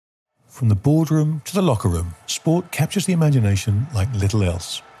From the boardroom to the locker room, sport captures the imagination like little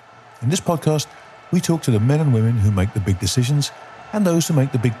else. In this podcast, we talk to the men and women who make the big decisions and those who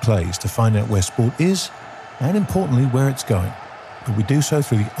make the big plays to find out where sport is and, importantly, where it's going. But we do so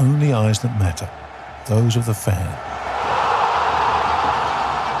through the only eyes that matter, those of the fan.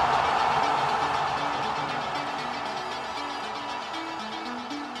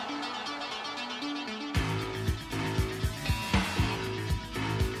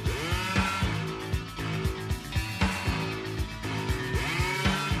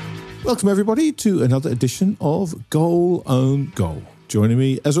 Welcome, everybody, to another edition of Goal Own Goal. Joining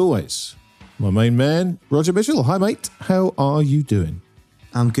me, as always, my main man, Roger Mitchell. Hi, mate. How are you doing?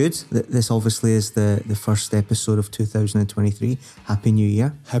 I'm good. This obviously is the first episode of 2023. Happy New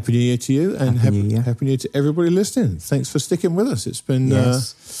Year. Happy New Year to you, and Happy New Year to everybody listening. Thanks for sticking with us. It's been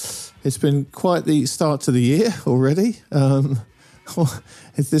it's been quite the start to the year already.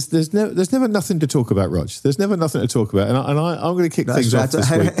 There's never nothing to talk about, Rog. There's never nothing to talk about, and I'm going to kick things off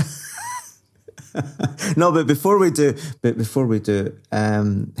this week. No, but before we do,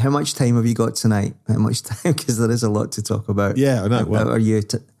 how much time have you got tonight? How much time? Because there is a lot to talk about. Yeah, I know. Well,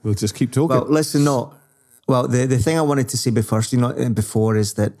 we'll just keep talking. Well, listen, the thing I wanted to say before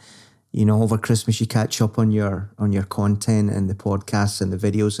is that, over Christmas you catch up on your content and the podcasts and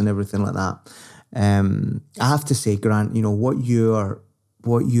the videos and everything like that. I have to say, Grant, what you're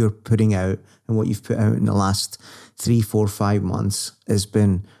putting out and what you've put out in the last 3, 4, 5 months has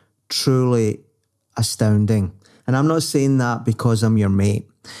been truly astounding. And I'm not saying that because I'm your mate.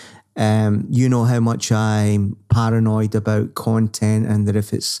 You know how much I'm paranoid about content and that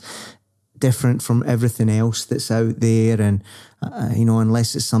if it's different from everything else that's out there and,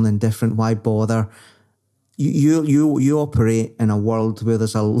 unless it's something different, why bother? You operate in a world where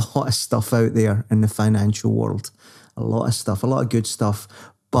there's a lot of stuff out there in the financial world. A lot of stuff, a lot of good stuff.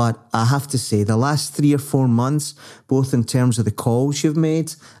 But I have to say, the last 3 or 4 months, both in terms of the calls you've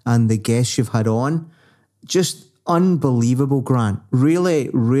made and the guests you've had on, just unbelievable, Grant. Really,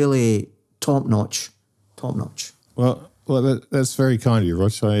 really top-notch. Top-notch. Well, that's very kind of you,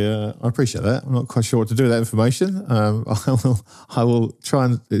 Rog. I appreciate that. I'm not quite sure what to do with that information. I will try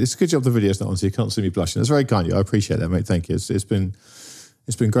and... It's a good job the video's not on, so you can't see me blushing. That's very kind of you. I appreciate that, mate. Thank you. It's been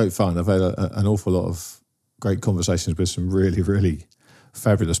great fun. I've had an awful lot of great conversations with some really, really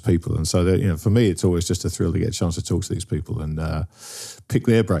fabulous people. And so, for me, it's always just a thrill to get a chance to talk to these people and pick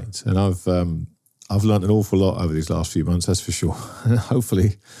their brains. And I've learned an awful lot over these last few months, that's for sure. And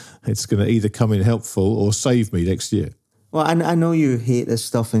hopefully it's going to either come in helpful or save me next year. Well, I know you hate this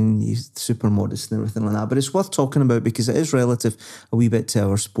stuff and you're super modest and everything like that, but it's worth talking about because it is relative a wee bit to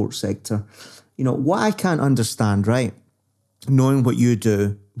our sports sector. What I can't understand, right, knowing what you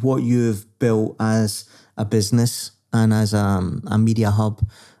do, what you've built as a business and as a media hub,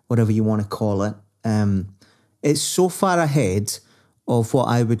 whatever you want to call it, it's so far ahead of what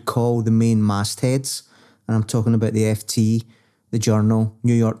I would call the main mastheads. And I'm talking about the FT, the Journal,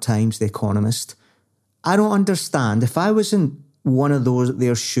 New York Times, The Economist. I don't understand. If I was in one of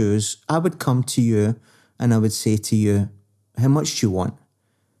their shoes, I would come to you and I would say to you, how much do you want?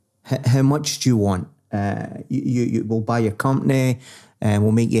 How much do you want? You will buy your company and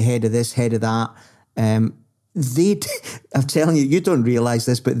we'll make you head of this, head of that. I'm telling you, you don't realise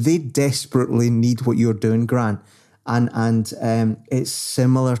this, but they desperately need what you're doing, Grant. And it's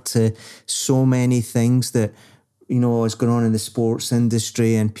similar to so many things that, is going on in the sports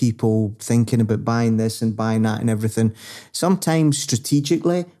industry and people thinking about buying this and buying that and everything. Sometimes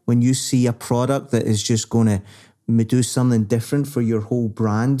strategically, when you see a product that is just going to do something different for your whole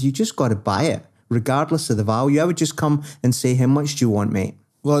brand, you just got to buy it, regardless of the value. I would just come and say, how much do you want, mate?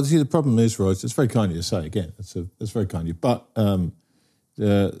 Well, see, the problem is, Rog, it's very kind of you to say again. It's very kind of you. But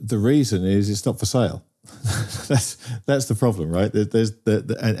the reason is it's not for sale. that's the problem, right? There's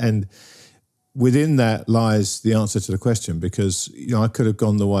and within that lies the answer to the question, because I could have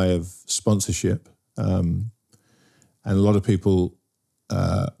gone the way of sponsorship, and a lot of people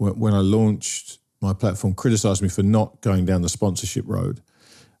when I launched my platform criticised me for not going down the sponsorship road.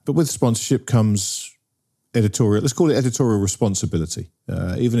 But with sponsorship comes editorial. Let's call it editorial responsibility,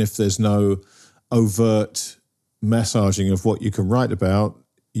 even if there's no overt massaging of what you can write about.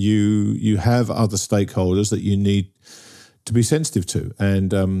 You have other stakeholders that you need to be sensitive to.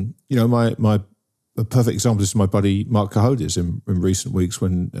 And, a perfect example is my buddy Mark Cohodes in recent weeks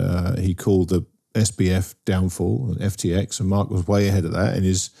when he called the SBF downfall and FTX, and Mark was way ahead of that in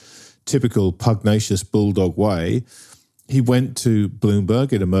his typical pugnacious bulldog way. He went to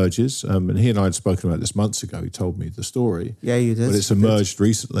Bloomberg, it emerges, and he and I had spoken about this months ago. He told me the story. Yeah, you did. But it's emerged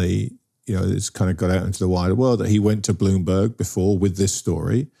recently, it's kind of got out into the wider world that he went to Bloomberg before with this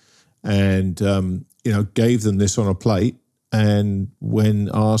story and gave them this on a plate. And when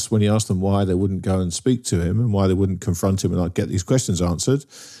he asked them why they wouldn't go and speak to him and why they wouldn't confront him and like get these questions answered,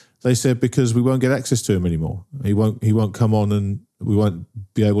 they said because we won't get access to him anymore. He won't come on, and we won't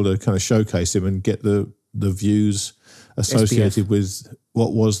be able to kind of showcase him and get the views associated with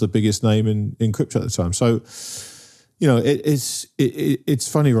what was the biggest name in crypto at the time. So, it's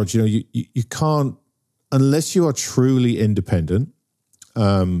funny, Roger. You can't, unless you are truly independent.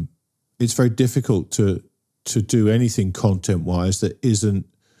 It's very difficult to do anything content-wise that isn't,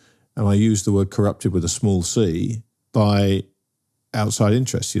 and I use the word corrupted with a small c, by outside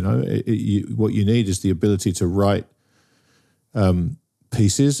interests. What you need is the ability to write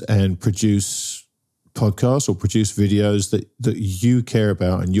pieces and produce podcasts or produce videos that you care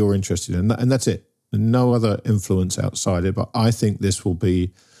about and you're interested in, and that's it. No other influence outside it. But I think this will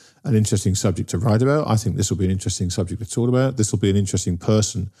be an interesting subject to write about. I think this will be an interesting subject to talk about. This will be an interesting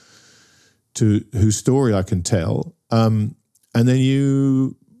person whose story I can tell, and then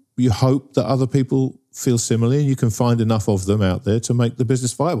you hope that other people feel similarly, and you can find enough of them out there to make the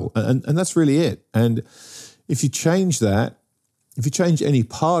business viable, and that's really it. And if you change that, if you change any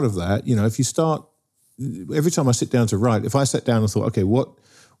part of that, if you start, every time I sit down to write, if I sat down and thought, okay, what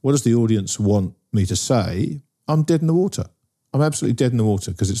does the audience want me to say? I'm dead in the water. I'm absolutely dead in the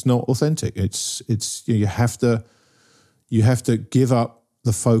water because it's not authentic. It's you have to give up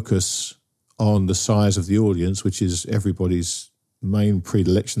the focus on the size of the audience, which is everybody's main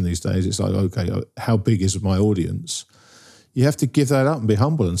predilection these days. It's like, okay, how big is my audience? You have to give that up and be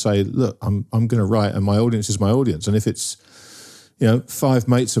humble and say, look, I'm going to write, and my audience is my audience. And if it's 5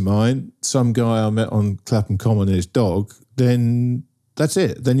 mates of mine, some guy I met on Clapham Common and his dog, then that's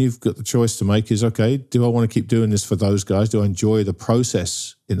it. Then you've got the choice to make is, okay, do I want to keep doing this for those guys? Do I enjoy the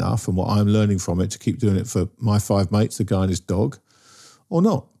process enough and what I'm learning from it to keep doing it for my 5 mates, the guy and his dog, or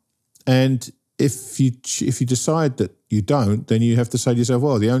not? And if you decide that you don't, then you have to say to yourself,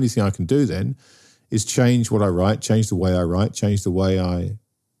 well, the only thing I can do then is change what I write, change the way I write, change the way I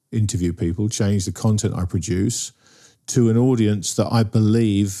interview people, change the content I produce to an audience that I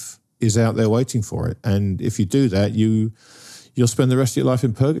believe is out there waiting for it. And if you do that, you'll spend the rest of your life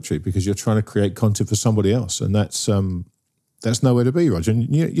in purgatory because you're trying to create content for somebody else. And that's nowhere to be, Roger.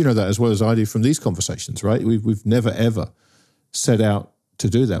 And you know that as well as I do from these conversations, right? We've never, ever set out to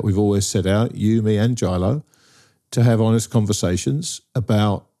do that. We've always set out, you, me, and Gilo, to have honest conversations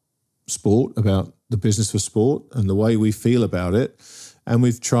about sport, about the business of sport and the way we feel about it. And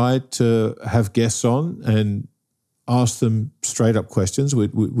we've tried to have guests on and ask them straight up questions. We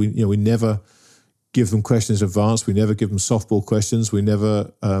never give them questions in advance. We never give them softball questions. We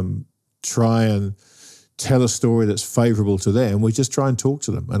never try and tell a story that's favourable to them. We just try and talk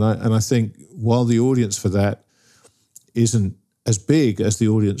to them. And I think while the audience for that isn't as big as the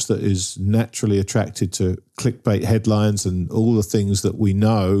audience that is naturally attracted to clickbait headlines and all the things that we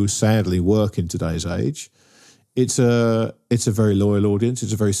know sadly work in today's age, it's a very loyal audience.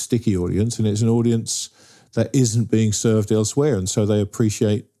 It's a very sticky audience, and it's an audience that isn't being served elsewhere, and so they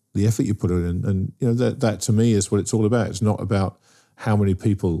appreciate the effort you put in. And that to me is what it's all about. It's not about how many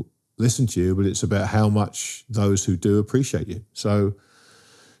people listen to you, but it's about how much those who do appreciate you. So,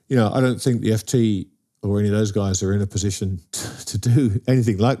 I don't think the FT or any of those guys are in a position to do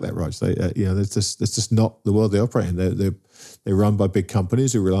anything like that, Raj. That's just not the world they operate in. They're run by big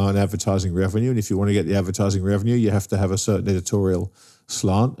companies who rely on advertising revenue, and if you want to get the advertising revenue, you have to have a certain editorial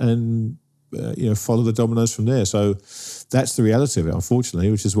slant and follow the dominoes from there. So that's the reality of it,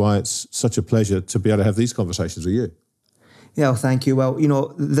 unfortunately, which is why it's such a pleasure to be able to have these conversations with you. Yeah, well, thank you. Well,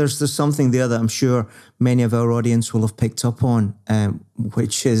 there's something there that I'm sure many of our audience will have picked up on,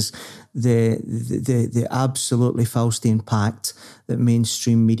 which is the absolutely Faustian pact that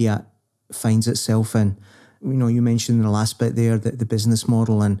mainstream media finds itself in. You mentioned in the last bit there that the business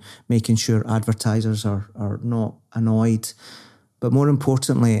model and making sure advertisers are not annoyed. But more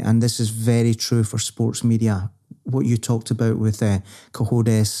importantly, and this is very true for sports media, what you talked about with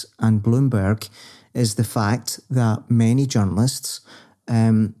Cohodes and Bloomberg is the fact that many journalists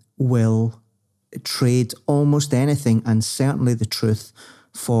will trade almost anything, and certainly the truth,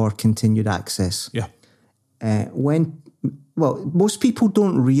 for continued access. Yeah. Most people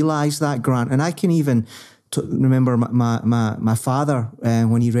don't realise that, Grant, and I can even remember my father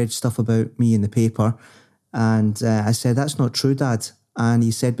when he read stuff about me in the paper, and I said, "That's not true, Dad," and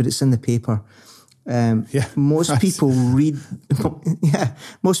he said, "But it's in the paper." Most people read.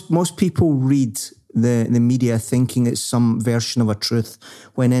 Most people read the media thinking it's some version of a truth,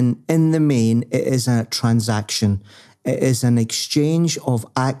 when in the main it is a transaction. It is an exchange of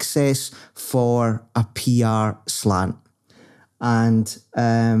access for a PR slant. And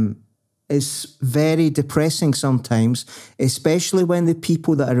is very depressing sometimes, especially when the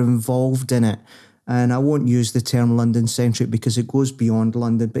people that are involved in it, and I won't use the term London-centric because it goes beyond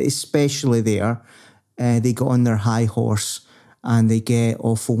London, but especially there, they get on their high horse and they get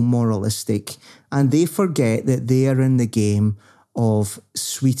awful moralistic, and they forget that they are in the game of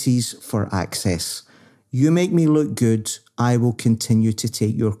sweeties for access. You make me look good, I will continue to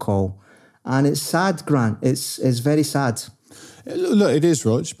take your call. And it's sad, Grant. It's very sad. Look, it is,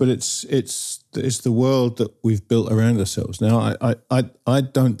 Rog, but it's the world that we've built around ourselves. Now, I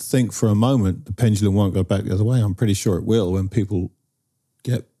don't think for a moment the pendulum won't go back the other way. I'm pretty sure it will when people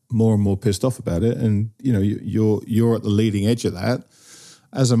get more and more pissed off about it. And you know, you're at the leading edge of that,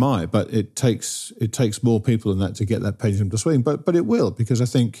 as am I. But it takes more people than that to get that pendulum to swing. But it will, because I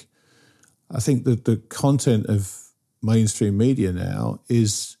think that the content of mainstream media now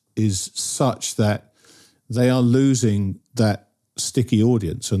is such that they are losing that sticky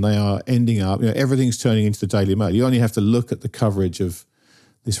audience, and they are ending up, everything's turning into the Daily Mail. You only have to look at the coverage of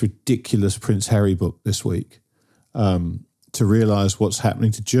this ridiculous Prince Harry book this week to realise what's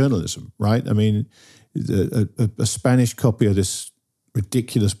happening to journalism, right? I mean, a Spanish copy of this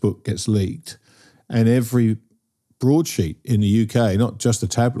ridiculous book gets leaked, and every broadsheet in the UK, not just the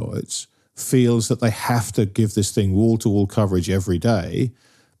tabloids, feels that they have to give this thing wall-to-wall coverage every day,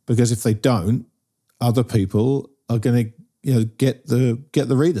 because if they don't, other people are going to get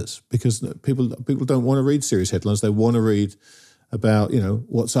the readers, because people don't want to read serious headlines. They want to read about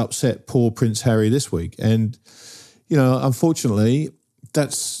what's upset poor Prince Harry this week, and unfortunately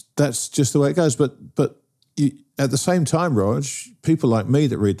that's just the way it goes. But at the same time, Rog, people like me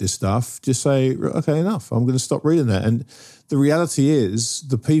that read this stuff just say, okay, enough. I'm going to stop reading that. And the reality is,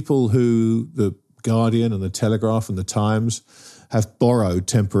 the people who the Guardian and the Telegraph and the Times have borrowed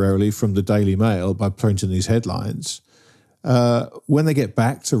temporarily from the Daily Mail by printing these headlines, when they get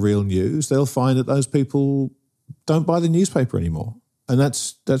back to real news, they'll find that those people don't buy the newspaper anymore. And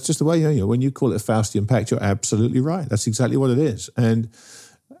that's just the way, when you call it a Faustian pact, you're absolutely right. That's exactly what it is. And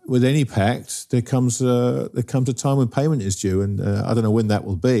with any pact, there comes a time when payment is due, and I don't know when that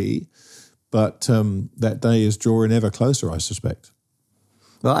will be, but that day is drawing ever closer, I suspect.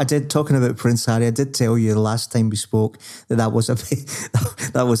 Well, talking about Prince Harry, I did tell you the last time we spoke that was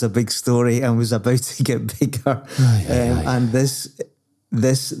a big story and was about to get bigger. And this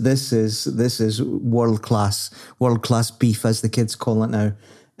is world class beef, as the kids call it now.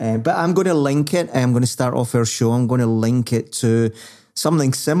 But I'm going to link it. I'm going to start off our show. I'm going to link it to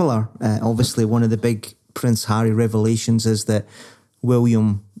something similar. Obviously, one of the big Prince Harry revelations is that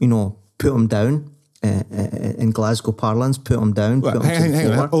William, put him down. In Glasgow parlance, put him down. Well,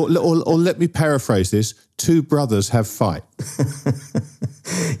 hang on. Or let me paraphrase this. Two brothers have fight.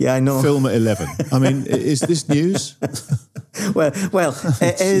 Yeah, I know. Film at 11. I mean, is this news? Well,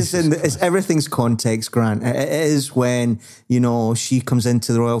 it is. It's everything's context, Grant. It is when she comes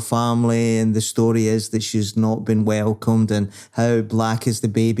into the royal family, and the story is that she's not been welcomed, and how black is the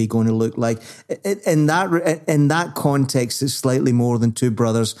baby going to look like. In that context, it's slightly more than two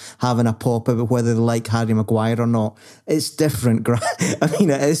brothers having a pop about whether they like Harry Maguire or not. It's different, Grant. I mean,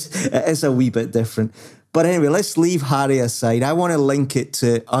 it is a wee bit different. But anyway, let's leave Harry aside. I want to link it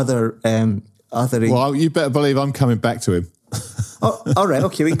to other. Well, you better believe I'm coming back to him. Oh, all right,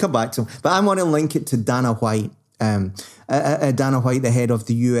 okay, we can come back to him. But I want to link it to Dana White. Dana White, the head of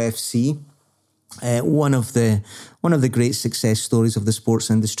the UFC, one of the great success stories of the sports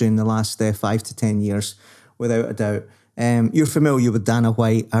industry in the last 5 to 10 years, without a doubt. You're familiar with Dana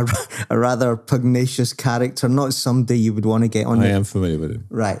White, a rather pugnacious character, not somebody you would want to get on. I am familiar with him.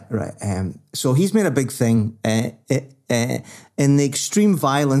 Right. So he's made a big thing in the extreme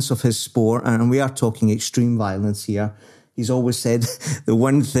violence of his sport, and we are talking extreme violence here. He's always said the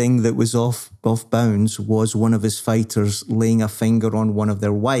one thing that was off bounds was one of his fighters laying a finger on one of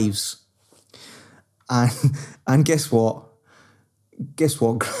their wives. And guess what?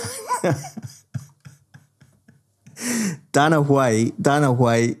 Dana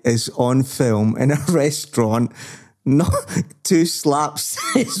White is on film in a restaurant, not to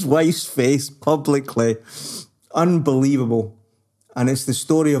slaps his wife's face publicly. Unbelievable. And it's the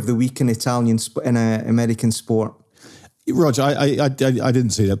story of the week in American sport. Rog, I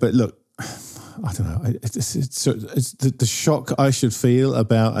didn't see that, but look, I don't know. It's the shock I should feel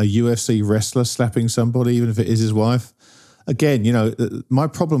about a UFC wrestler slapping somebody, even if it is his wife. Again, my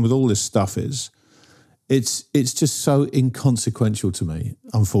problem with all this stuff is it's just so inconsequential to me,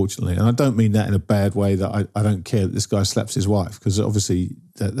 unfortunately. And I don't mean that in a bad way, that I don't care that this guy slaps his wife, because obviously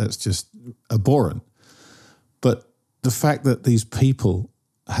that's just abhorrent. But the fact that these people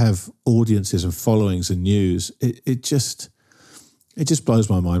have audiences and followings and news, it just It just blows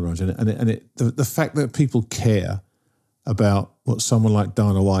my mind, Roger. And the fact that people care about what someone like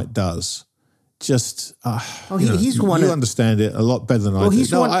Dana White does, just you understand it a lot better than I do.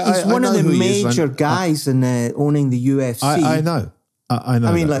 He's one of the major guys in owning the UFC. I know. I know.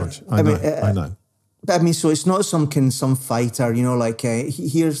 I know. I mean, so it's not some fighter,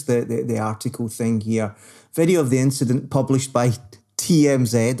 here's the article thing here. Video of the incident published by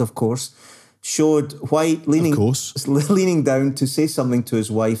TMZ, of course, showed White leaning down to say something to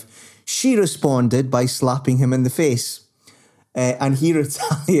his wife. She responded by slapping him in the face. And he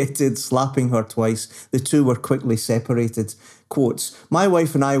retaliated, slapping her twice. The two were quickly separated. Quotes, my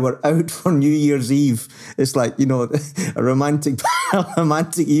wife and I were out for New Year's Eve. It's like, a romantic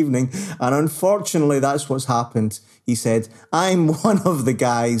evening. And unfortunately, that's what's happened. He said, I'm one of the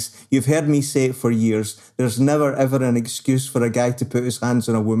guys. You've heard me say it for years. There's never, ever an excuse for a guy to put his hands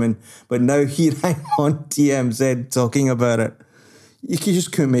on a woman. But now here I'm on TMZ talking about it. You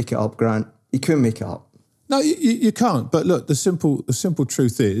just couldn't make it up, Grant. You couldn't make it up. No, you can't. But look, the simple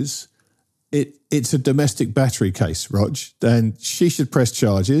truth is, it's a domestic battery case, Rog, and she should press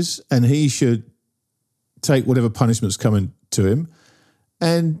charges, and he should take whatever punishment's coming to him,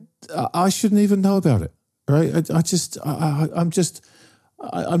 and I shouldn't even know about it, right? I'm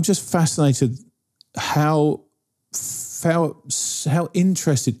just fascinated how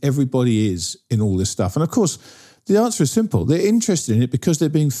interested everybody is in all this stuff, and of course, the answer is simple: they're interested in it because they're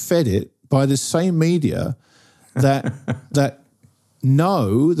being fed it by the same media that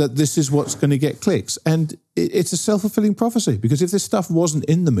know that this is what's going to get clicks. And it's a self-fulfilling prophecy, because if this stuff wasn't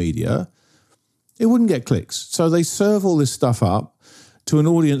in the media, it wouldn't get clicks. So they serve all this stuff up to an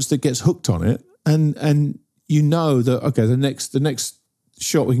audience that gets hooked on it, and that, okay, the next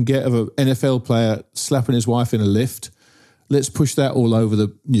shot we can get of an NFL player slapping his wife in a lift, let's push that all over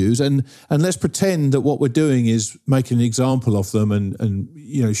the news, and let's pretend that what we're doing is making an example of them and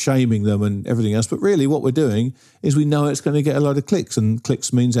shaming them and everything else. But really, what we're doing is we know it's going to get a lot of clicks, and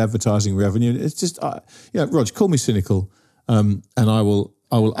clicks means advertising revenue. It's just, Rog, call me cynical, and I will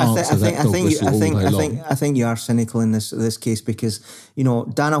answer that. I think you are cynical in this case, because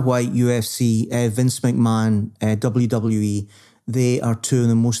Dana White, UFC, Vince McMahon, WWE, they are two of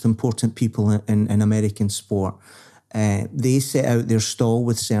the most important people in American sport. They set out their stall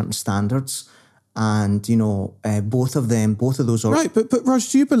with certain standards, and both of those are right. But Rog,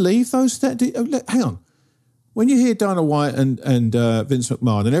 do you believe those? Hang on. When you hear Dana White and Vince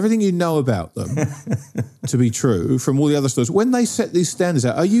McMahon and everything you know about them to be true from all the other stores, when they set these standards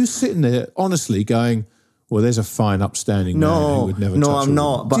out, are you sitting there honestly going, well, there's a fine, upstanding man who would never touch a woman? I'm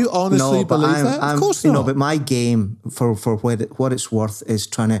not. But, do you honestly believe that? Of course not. But my game, for what it's worth, is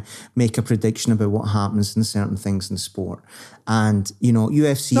trying to make a prediction about what happens in certain things in sport. And,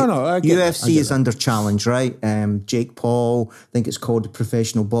 UFC is under challenge, right? Jake Paul, I think it's called the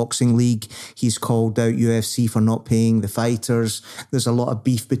Professional Boxing League. He's called out UFC for not paying the fighters. There's a lot of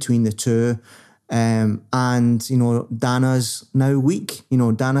beef between the two. And, Dana's now weak.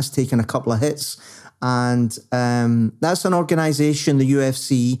 Dana's taken a couple of hits. And that's an organisation, the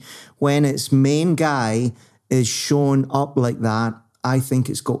UFC, when its main guy is shown up like that, I think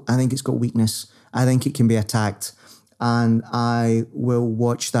it's got weakness. I think it can be attacked. And I will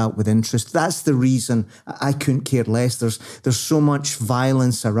watch that with interest. That's the reason I couldn't care less. There's so much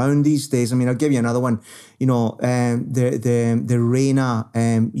violence around these days. I mean, I'll give you another one. The Reina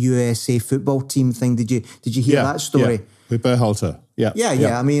USA football team thing. Did you hear that story? Yeah. With Berhalter. Yeah.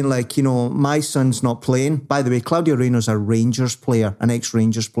 I mean, my son's not playing. By the way, Claudio Reyna's a Rangers player, an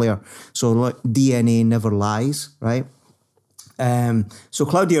ex-Rangers player. So DNA never lies, right? So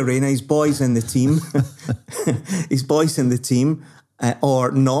Claudio Reyna, his boys in the team,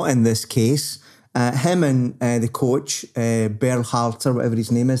 or not in this case. Him and the coach, Berhalter, whatever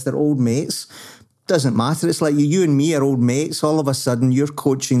his name is, they're old mates. Doesn't matter. It's like you and me are old mates. All of a sudden, you're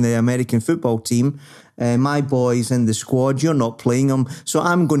coaching the American football team. My boy's in the squad. You're not playing him. So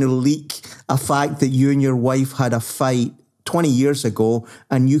I'm going to leak a fact that you and your wife had a fight 20 years ago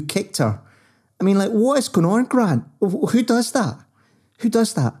and you kicked her. I mean, what is going on, Grant? Who does that?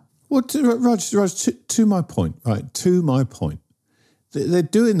 Well, Roger, to my point, right? To my point. They're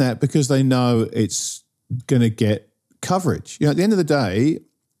doing that because they know it's going to get coverage. At the end of the day,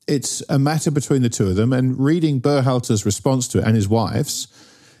 it's a matter between the two of them. And reading Berhalter's response to it and his wife's,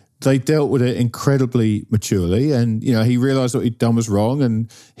 they dealt with it incredibly maturely, and he realised what he'd done was wrong,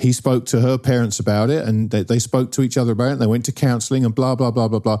 and he spoke to her parents about it, and they spoke to each other about it, and they went to counselling and blah, blah, blah,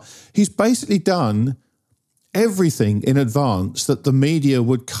 blah, blah. He's basically done everything in advance that the media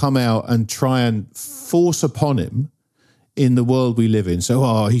would come out and try and force upon him in the world we live in.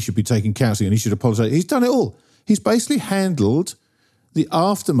 So, he should be taking counselling and he should apologise. He's done it all. He's basically handled the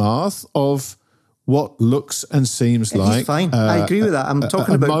aftermath of what looks and seems like... He's fine. I agree with that. I'm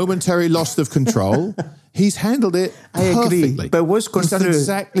talking about... momentary loss of control. He's handled it perfectly. I agree. But what's going He's done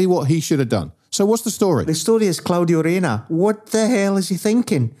exactly what he should have done. So what's the story? The story is Claudio Reyna. What the hell is he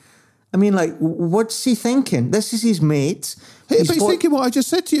thinking? I mean, like, what's he thinking? This is his mate. He's thinking what I just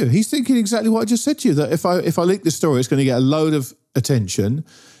said to you. He's thinking exactly what I just said to you, that if I leak this story, it's going to get a load of attention.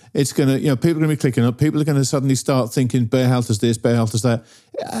 It's going to, people are going to be clicking up. People are going to suddenly start thinking Berhalter's this, Berhalter's that.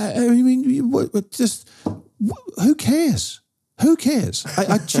 I mean, who cares? Who cares?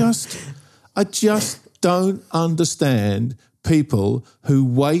 I just don't understand people who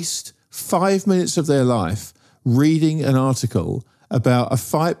waste 5 minutes of their life reading an article about a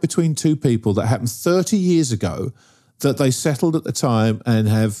fight between two people that happened 30 years ago that they settled at the time and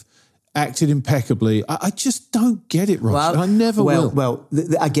have acted impeccably. I just don't get it, Roger. I never will. Well,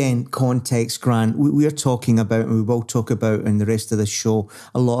 again, context, Grant. We're talking about, and we will talk about in the rest of the show,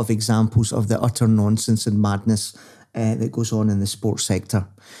 a lot of examples of the utter nonsense and madness that goes on in the sports sector.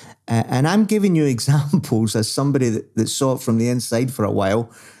 And I'm giving you examples as somebody that saw it from the inside for a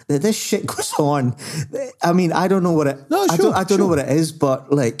while, that this shit goes on. I mean, I don't know what it... I don't know what it is,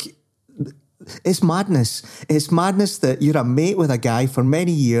 but like... It's madness. It's madness that you're a mate with a guy for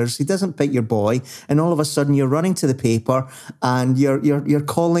many years. He doesn't pick your boy, and all of a sudden you're running to the paper and you're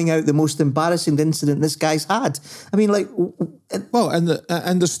calling out the most embarrassing incident this guy's had. I mean, like, well, and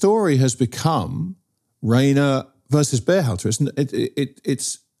the story has become Reyna versus Berhalter.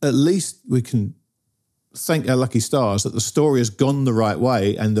 It's at least we can thank our lucky stars that the story has gone the right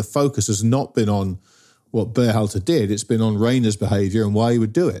way, and the focus has not been on what Berhalter did. It's been on Reyna's behaviour and why he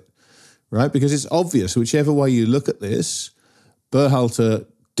would do it. Right? Because it's obvious, whichever way you look at this, Berhalter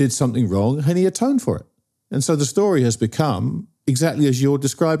did something wrong and he atoned for it. And so the story has become exactly as you're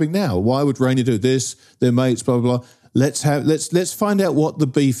describing now. Why would Reyna do this? Their mates, blah, blah, blah. Let's find out what the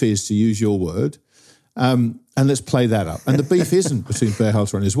beef is, to use your word, and let's play that up. And the beef isn't between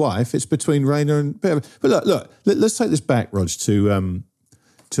Berhalter and his wife, it's between Reyna and Berhalter. But look, let's take this back, Rog, to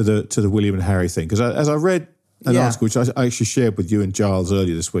the William and Harry thing. Because as I read an article which I actually shared with you and Giles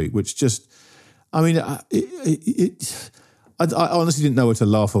earlier this week, which just, I mean, I honestly didn't know whether to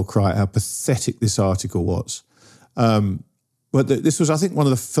laugh or cry at how pathetic this article was. But this was, I think, one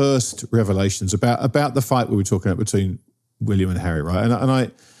of the first revelations about the fight we were talking about between William and Harry, right? And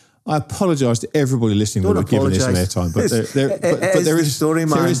I apologise to everybody listening who were giving this airtime, but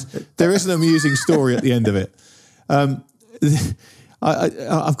there is an amusing story at the end of it.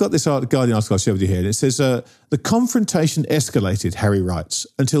 I've got this Guardian article I'll share with you here, and it says, the confrontation escalated, Harry writes,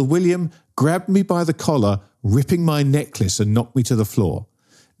 until William grabbed me by the collar, ripping my necklace and knocked me to the floor.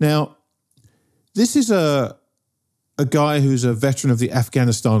 Now, this is a guy who's a veteran of the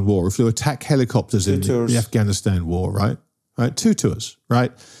Afghanistan war, who flew attack helicopters in the Afghanistan war, right? 2 tours,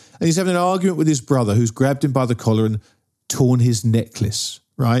 right? And he's having an argument with his brother who's grabbed him by the collar and torn his necklace,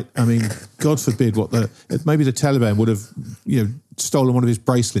 right? I mean, God forbid maybe the Taliban would have, stolen one of his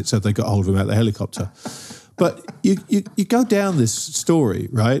bracelets had they got hold of him out of the helicopter. But you go down this story,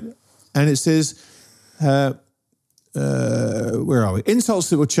 right? And it says, where are we?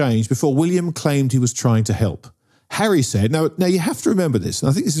 Insults that were changed before William claimed he was trying to help. Harry said, now you have to remember this, and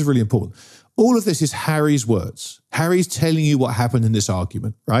I think this is really important. All of this is Harry's words. Harry's telling you what happened in this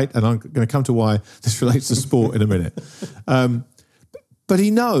argument, right? And I'm going to come to why this relates to sport in a minute. But he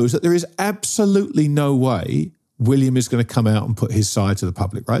knows that there is absolutely no way William is going to come out and put his side to the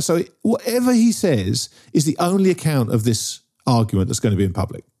public, right? So whatever he says is the only account of this argument that's going to be in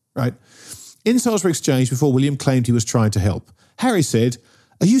public, right? Insults were exchanged before William claimed he was trying to help. Harry said,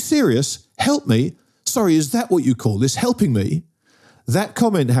 "Are you serious? Help me? Sorry, is that what you call this, helping me?" That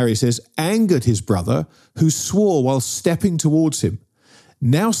comment, Harry says, angered his brother, who swore while stepping towards him.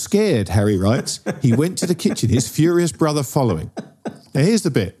 Now scared, Harry writes, he went to the kitchen, his furious brother following. Now here's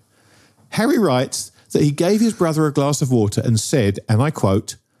the bit. Harry writes that he gave his brother a glass of water and said, and I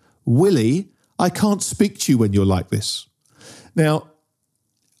quote, "Willie, I can't speak to you when you're like this." Now,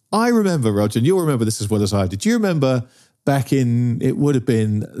 I remember, Roger, and you'll remember this as well as I did. Do you remember back in, it would have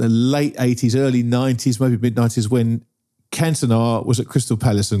been the late 80s, early 90s, maybe mid-90s, when Cantona was at Crystal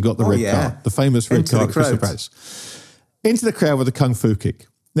Palace and got the red card, the famous red card at Crystal Palace. Into the crowd with a kung fu kick.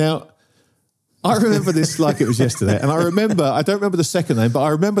 Now, I remember this like it was yesterday. And I don't remember the second name, but I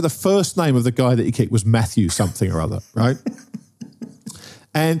remember the first name of the guy that he kicked was Matthew something or other, right?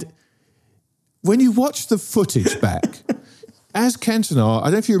 And when you watch the footage back, as Cantona, I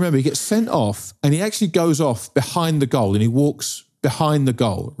don't know if you remember, he gets sent off and he actually goes off behind the goal and he walks behind the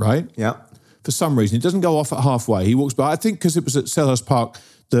goal, right? Yeah. For some reason. He doesn't go off at halfway. He walks by, I think because it was at Selhurst Park,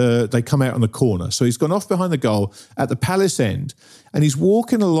 they come out on the corner. So he's gone off behind the goal at the Palace end, and he's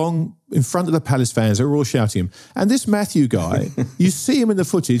walking along in front of the Palace fans. They're all shouting him. And this Matthew guy, you see him in the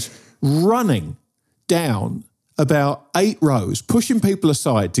footage running down about 8 rows, pushing people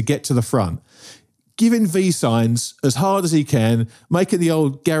aside to get to the front, giving V signs as hard as he can, making the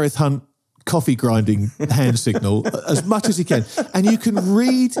old Gareth Hunt coffee grinding hand signal as much as he can. And you can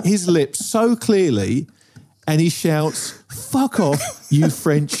read his lips so clearly, and he shouts, "Fuck off, you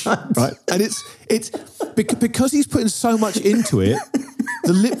French." Right? And it's because he's putting so much into it,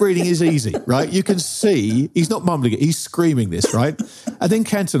 the lip reading is easy, right? You can see he's not mumbling it, he's screaming this, right? And then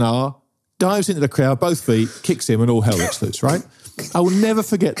Cantona dives into the crowd, both feet, kicks him, and all hell lets loose, right? I will never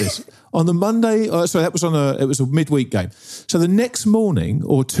forget this. On the Monday, it was a midweek game. So the next morning,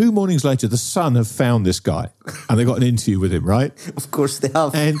 or 2 mornings later, the Sun have found this guy, and they got an interview with him, right? Of course they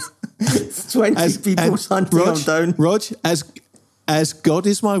have. And 20 people hunting him down. Rog, as God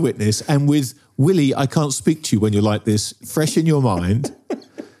is my witness, and with Willie, I can't speak to you when you're like this, fresh in your mind,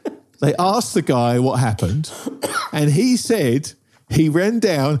 they asked the guy what happened, and he said he ran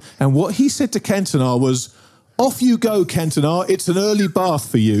down, and what he said to Cantona was, "Off you go, Cantona, it's an early bath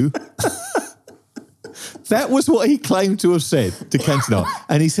for you." That was what he claimed to have said to Cantona.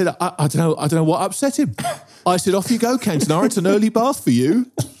 And he said, I don't know what upset him. I said, "Off you go, Cantona, it's an early bath for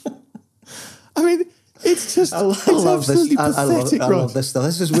you." I mean, it's just, I love absolutely this. pathetic, I love this stuff.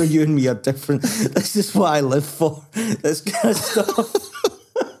 This is where you and me are different. This is what I live for. This kind of stuff.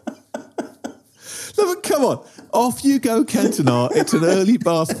 No, but come on. Off you go, Cantona. It's an early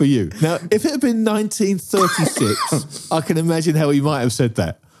bath for you. Now, if it had been 1936, I can imagine how he might have said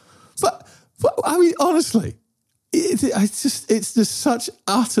that. But I mean, honestly, it's just such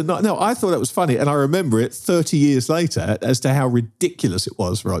utter... No, I thought that was funny, and I remember it 30 years later as to how ridiculous it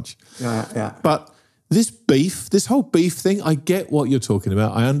was, Rog. Yeah. But this whole beef thing, I get what you're talking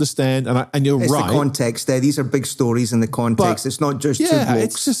about. I understand, and you're it's right. The context there. These are big stories in the context. It's not just two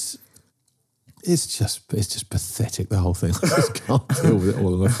blokes. It's just pathetic, the whole thing. I just can't deal with it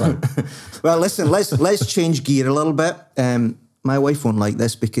all, I'm afraid. Well, listen, let's change gear a little bit. My wife won't like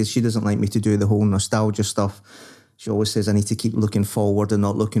this because she doesn't like me to do the whole nostalgia stuff. She always says I need to keep looking forward and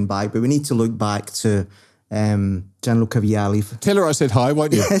not looking back. But we need to look back to Gianluca Vialli. Tell her I said hi,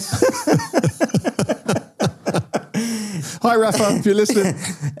 won't you? Yes. Hi, Rafa, if you're listening.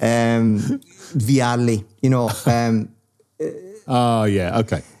 Vialli, Oh, yeah,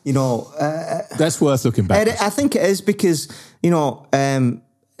 okay. That's worth looking back. I think it is because,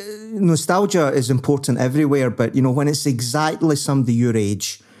 nostalgia is important everywhere, but, when it's exactly somebody your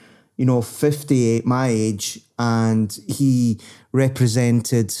age, 58, my age, and he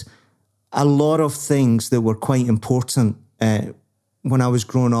represented a lot of things that were quite important when I was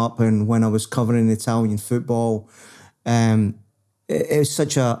growing up and when I was covering Italian football. It was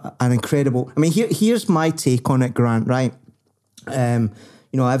such an incredible... I mean, here's my take on it, Grant, right?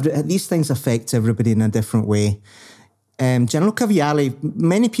 These things affect everybody in a different way. Gianluca Vialli,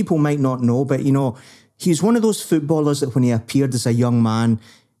 many people might not know, but, he's one of those footballers that when he appeared as a young man,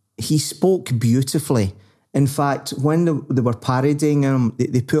 he spoke beautifully. In fact, when they were parodying him,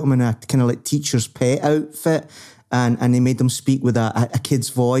 they put him in a kind of like teacher's pet outfit and they made him speak with a kid's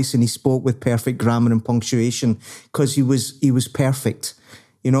voice, and he spoke with perfect grammar and punctuation because he was perfect,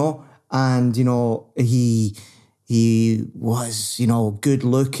 and, he was, good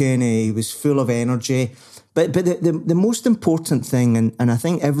looking, he was full of energy. But the most important thing, and I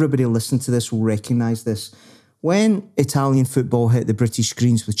think everybody listening to this will recognise this, when Italian football hit the British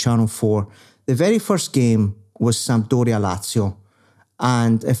screens with Channel 4, the very first game was Sampdoria-Lazio.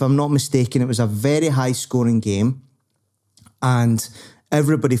 And if I'm not mistaken, it was a very high-scoring game. And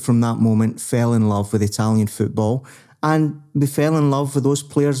everybody from that moment fell in love with Italian football. And we fell in love with those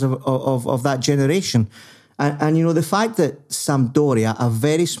players of that generation. And the fact that Sampdoria, a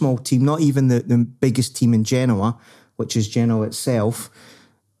very small team, not even the biggest team in Genoa, which is Genoa itself,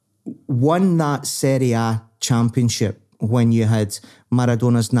 won that Serie A championship when you had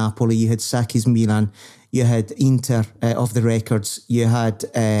Maradona's Napoli, you had Sacchi's Milan, you had Inter of the records, you had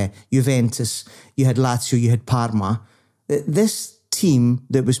Juventus, you had Lazio, you had Parma. This team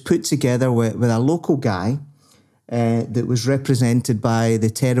that was put together with a local guy that was represented by the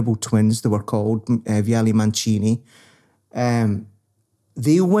terrible twins, they were called, Vialli Mancini.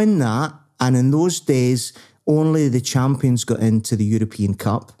 They win that, and in those days, only the champions got into the European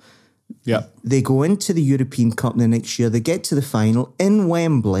Cup. Yeah, they go into the European Cup the next year. They get to the final in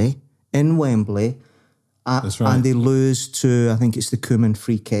Wembley. That's right. And they lose to, I think it's the Koeman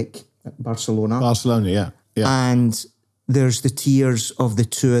free kick at Barcelona. Yeah. And there's the tears of the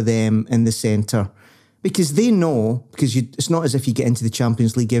two of them in the centre because they know, because it's not as if you get into the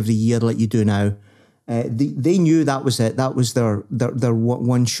Champions League every year like you do now. They knew that was it. That was their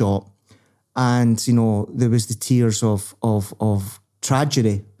one shot. And, you know, there was the tears of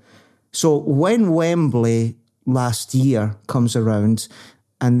tragedy. So when Wembley last year comes around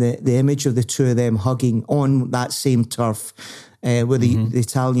and the image of the two of them hugging on that same turf with the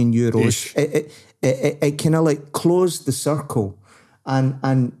Italian Euros, it kind of like closed the circle.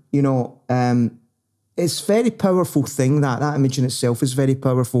 And you know, it's a very powerful thing. That image in itself is very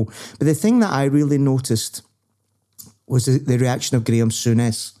powerful. But the thing that I really noticed was the reaction of Graham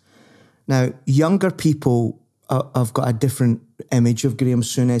Souness. Now, younger people have got a different image of Graham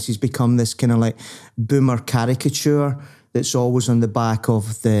Souness. He's become this kind of like boomer caricature that's always on the back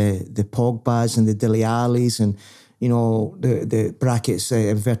of the Pogbas and the Dele Allis and, you know, the brackets,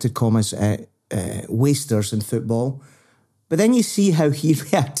 inverted commas, wasters in football. But then you see how he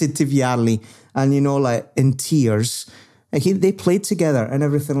reacted to Vialli and, you know, like in tears. Like they played together and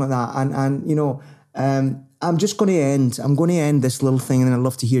everything like that. And you know, I'm going to end this little thing, and I'd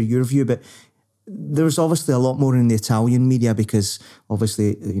love to hear your view, but there's obviously a lot more in the Italian media because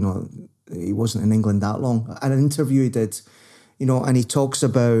obviously, you know, he wasn't in England that long. An interview he did, you know, and he talks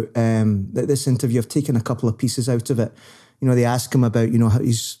about this interview. I've taken a couple of pieces out of it. You know, they ask him about, you know,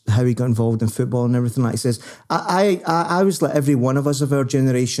 how he got involved in football and everything like that. He says, I was like every one of us of our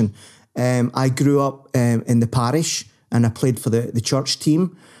generation. I grew up in the parish and I played for the church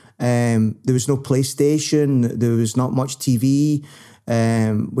team. There was no PlayStation. There was not much TV.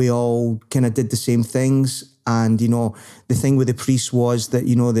 We all kind of did the same things. And, you know, the thing with the priests was that,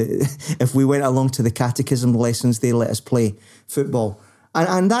 you know, if we went along to the catechism lessons, they let us play football.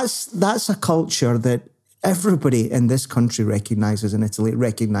 And that's a culture that everybody in this country recognises, in Italy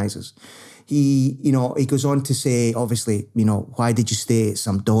recognises. He goes on to say, obviously, you know, why did you stay at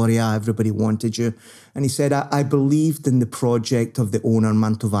Sampdoria? Everybody wanted you. And he said, I believed in the project of the owner,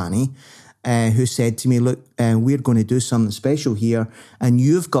 Mantovani, who said to me, look, we're going to do something special here, and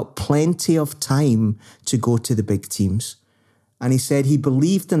you've got plenty of time to go to the big teams. And he said he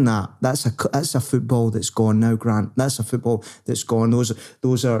believed in that. That's a football that's gone now, Grant. That's a football that's gone. Those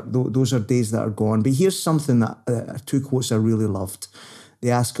are days that are gone. But here's something that two quotes I really loved. They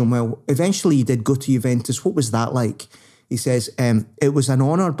ask him, well, eventually you did go to Juventus. What was that like? He says, it was an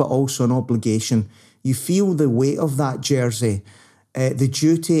honour, but also an obligation. You feel the weight of that jersey, the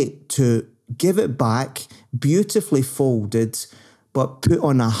duty to give it back, beautifully folded, but put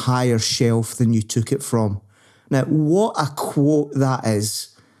on a higher shelf than you took it from. Now, what a quote that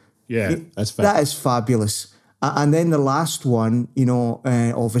is. Yeah, that's fair. That is fabulous. And then the last one, you know,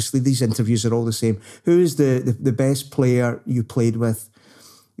 obviously these interviews are all the same. Who is the best player you played with?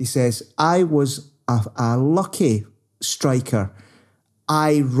 He says, I was a lucky striker.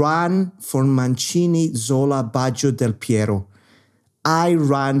 I ran for Mancini, Zola, Baggio, Del Piero. I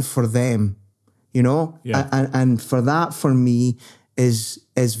ran for them, you know? Yeah. And for that, for me, is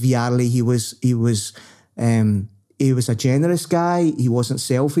Vialli. He was a generous guy. He wasn't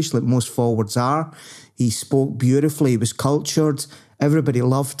selfish like most forwards are. He spoke beautifully. He was cultured. Everybody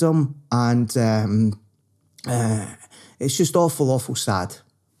loved him. And it's just awful, awful sad.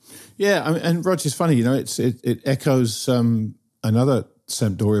 Yeah, I mean, and Roger's funny, you know, it echoes another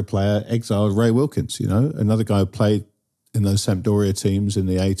Sampdoria player, exiled Ray Wilkins, you know, another guy who played in those Sampdoria teams in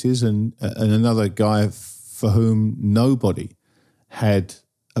the 80s and another guy for whom nobody had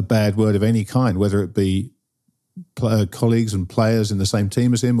a bad word of any kind, whether it be colleagues and players in the same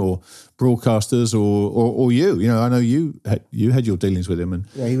team as him or broadcasters or you. You know, I know you had your dealings with him. And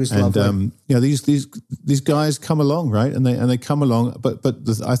yeah, he was lovely. You know, these guys come along, right? And they come along. But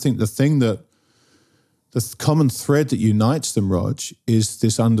I think the thing that the common thread that unites them, Rog, is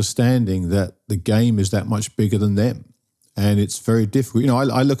this understanding that the game is that much bigger than them. And it's very difficult. You know,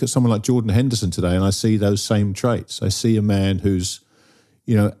 I look at someone like Jordan Henderson today and I see those same traits. I see a man who's,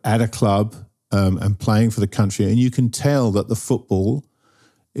 you know, at a club and playing for the country, and you can tell that the football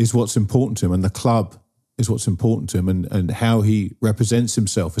is what's important to him and the club is what's important to him and how he represents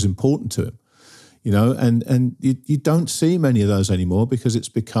himself is important to him, you know, and you don't see many of those anymore because it's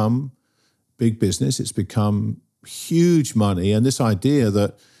become big business, it's become huge money, and this idea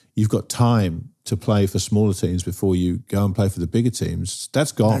that you've got time to play for smaller teams before you go and play for the bigger teams,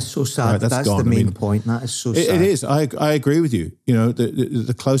 that's gone. That's so sad. Right? That's gone. The main point. That is so sad. It is. I agree with you. You know,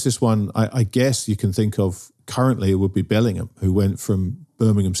 the closest one I guess you can think of currently would be Bellingham, who went from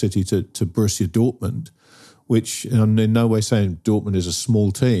Birmingham City to Borussia Dortmund, which I'm in no way saying Dortmund is a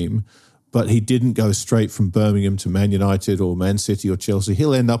small team, but he didn't go straight from Birmingham to Man United or Man City or Chelsea.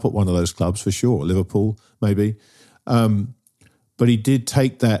 He'll end up at one of those clubs for sure, Liverpool maybe. But he did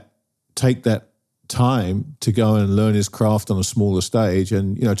take that time to go and learn his craft on a smaller stage.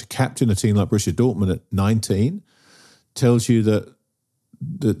 And, to captain a team like Borussia Dortmund at 19 tells you that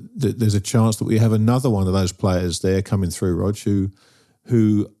there's a chance that we have another one of those players there coming through, Rog,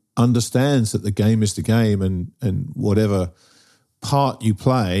 who understands that the game is the game, and whatever part you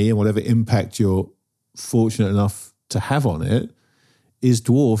play and whatever impact you're fortunate enough to have on it is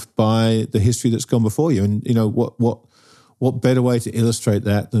dwarfed by the history that's gone before you. And, what better way to illustrate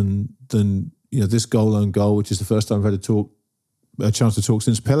that than this goal-own goal, which is the first time I've had a chance to talk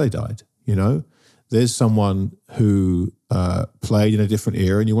since Pele died. There's someone who played in a different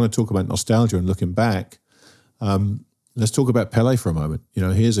era, and you want to talk about nostalgia and looking back. Let's talk about Pele for a moment.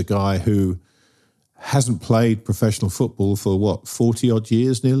 Here's a guy who hasn't played professional football for 40-odd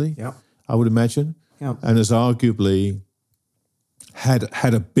years nearly, I would imagine, and has arguably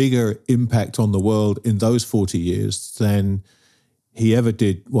had a bigger impact on the world in those 40 years than he ever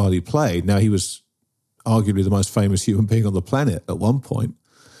did while he played. Now, he was arguably the most famous human being on the planet at one point,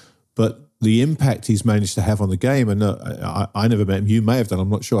 but the impact he's managed to have on the game, and I never met him. You may have done. I'm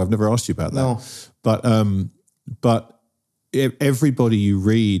not sure. I've never asked you about that. No. But everybody you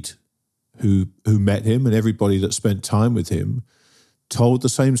read who met him and everybody that spent time with him told the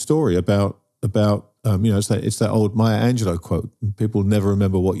same story about it's that old Maya Angelou quote. People never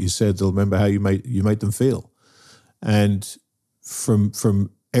remember what you said; they'll remember how you made them feel. And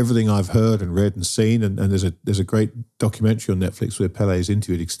from everything I've heard and read and seen, and there's a great documentary on Netflix where Pele is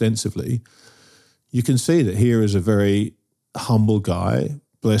interviewed extensively. You can see that here is a very humble guy,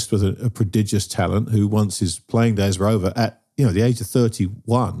 blessed with a prodigious talent, who once his playing days were over at the age of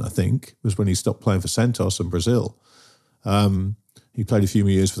 31, I think, was when he stopped playing for Santos in Brazil. He played a few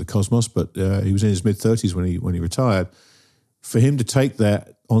more years for the Cosmos, but he was in his mid-30s when he retired. For him to take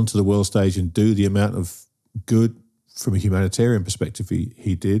that onto the world stage and do the amount of good from a humanitarian perspective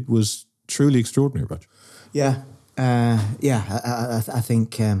he did was truly extraordinary, Roger. Yeah. I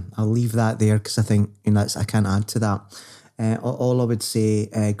think I'll leave that there because I think I can't add to that. All I would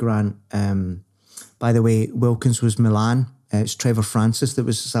say, Grant, by the way, Wilkins was Milan. It's Trevor Francis that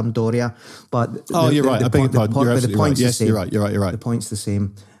was Sampdoria. But you're right. I beg your pardon. You're absolutely right. Yes, you're right. You're right. The point's the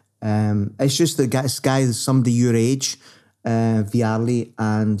same. It's just that this guy is somebody your age, Vialli,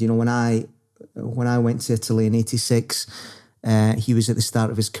 and when I went to Italy in '86, he was at the start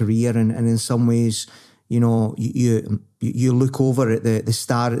of his career, and in some ways, you look over at the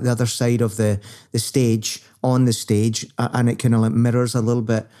star at the other side of the stage, on the stage, and it kind of mirrors a little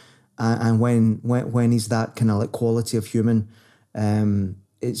bit. And when he's that kind of quality of human,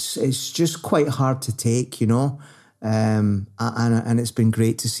 it's just quite hard to take, and it's been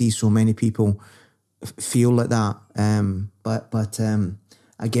great to see so many people feel like that. But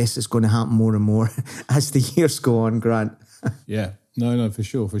I guess it's going to happen more and more as the years go on, Grant. Yeah, no, for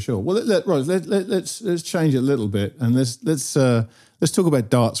sure. Well, let's change it a little bit, and let's talk about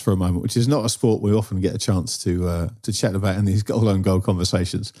darts for a moment, which is not a sport we often get a chance to chat about in these goal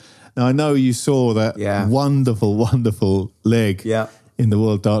conversations. Now, I know you saw that wonderful, wonderful leg in the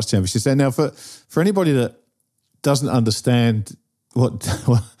World Darts Championships. And now, for anybody that doesn't understand what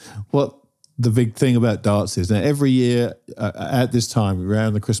the big thing about darts is, now every year at this time,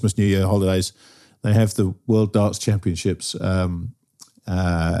 around the Christmas, New Year holidays, they have the World Darts Championships in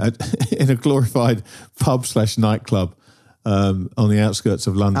a glorified pub/nightclub on the outskirts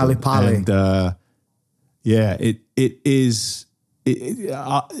of London. Ali Pali. And it is.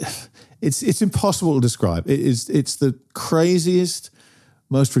 It's impossible to describe. It's the craziest,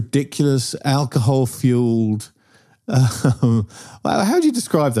 most ridiculous, alcohol-fueled. How do you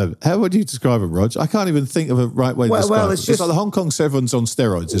describe that? How would you describe it, Rog? I can't even think of a right way to describe it. It's like the Hong Kong Sevens on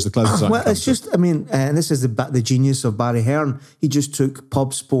steroids is the closest. Well, it's just. I mean, and this is the genius of Barry Hearn. He just took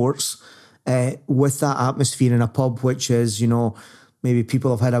pub sports with that atmosphere in a pub, which is maybe people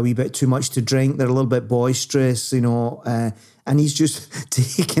have had a wee bit too much to drink. They're a little bit boisterous, and he's just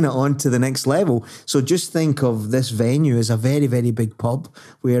taking it on to the next level. So just think of this venue as a very, very big pub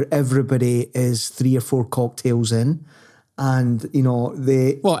where everybody is 3 or 4 cocktails in. And,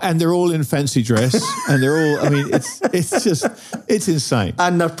 and they're all in fancy dress and they're all, it's insane.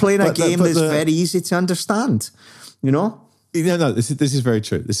 And they're playing a game that's very easy to understand, No, this is very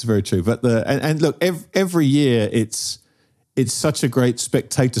true. This is very true. But look, every year it's such a great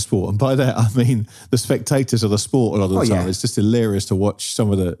spectator sport, and by that I mean the spectators of the sport a lot of the time. Yeah. It's just hilarious to watch some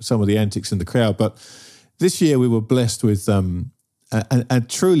of the antics in the crowd. But this year we were blessed with a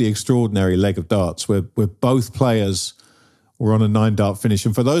truly extraordinary leg of darts, where both players were on a 9-dart finish.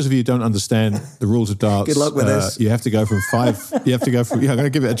 And for those of you who don't understand the rules of darts, good luck with this. You have to go from 5. You have to go from. Yeah, I'm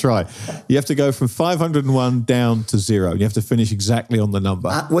going to give it a try. You have to go from 501 down to 0. You have to finish exactly on the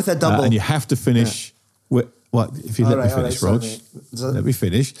number with a double, and you have to finish with. What if you let me finish, Rog? Let me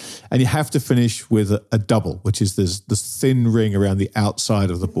finish. And you have to finish with a double, which is the thin ring around the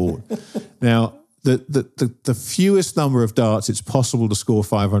outside of the board. Now, the fewest number of darts it's possible to score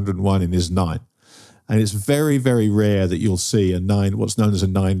 501 in is 9. And it's very, very rare that you'll see what's known as a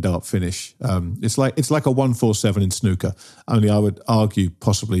 9-dart finish. It's like a 147 in snooker, only I would argue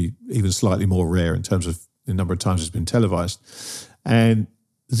possibly even slightly more rare in terms of the number of times it's been televised. And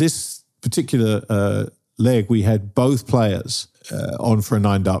this particular leg, we had both players on for a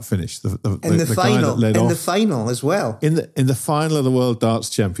 9-dart finish. The final as well. In the final of the World Darts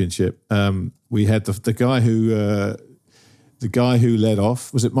Championship, we had the guy who led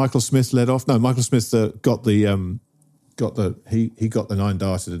off. Was it Michael Smith led off? No, Michael Smith got the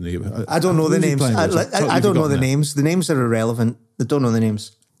 9-darted in the. I don't know the names. I don't know the names. The names are irrelevant. I don't know the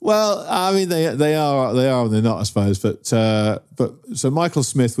names. Well, I mean, they are and they're not, I suppose. But so Michael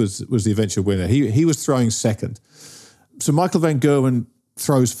Smith was the eventual winner. He was throwing second. So Michael van Gerwen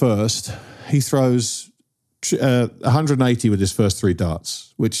throws first. He throws 180 with his first 3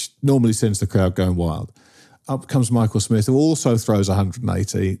 darts, which normally sends the crowd going wild. Up comes Michael Smith, who also throws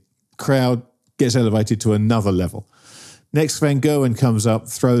 180. Crowd gets elevated to another level. Next, Van Gerwen comes up,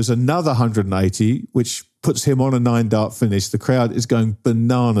 throws another 180, which puts him on a 9-dart finish. The crowd is going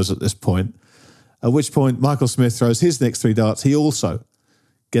bananas at this point, at which point Michael Smith throws his next 3 darts. He also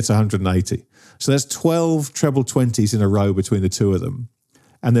gets 180. So there's 12 treble 20s in a row between the two of them,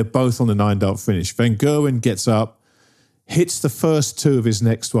 and they're both on the 9-dart finish. Van Gerwen gets up, hits the first 2 of his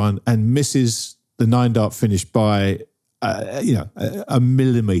next one, and misses the 9-dart finish by a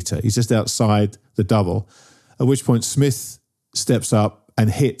millimetre. He's just outside the double, at which point Smith steps up and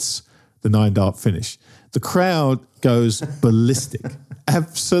hits the 9-dart finish. The crowd goes ballistic,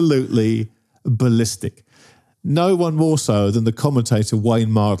 absolutely ballistic. No one more so than the commentator Wayne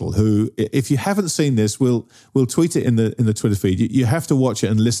Mardle, who, if you haven't seen this, we'll tweet it in the Twitter feed. You have to watch it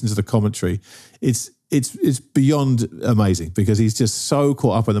and listen to the commentary. It's beyond amazing because he's just so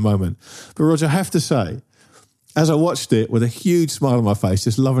caught up in the moment. But Roger, I have to say, as I watched it with a huge smile on my face,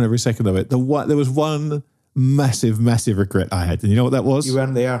 just loving every second of it, there was one massive, massive regret I had. And you know what that was? You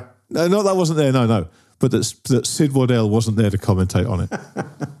weren't there. No, not that I wasn't there, no. But that Sid Waddell wasn't there to commentate on it.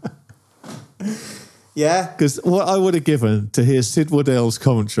 Yeah. Because what I would have given to hear Sid Waddell's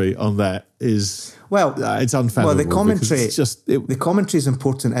commentary on that is... Well, it's unfathomable. Well, the commentary is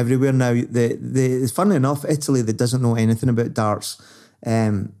important everywhere now. Funnily enough, Italy, that doesn't know anything about darts,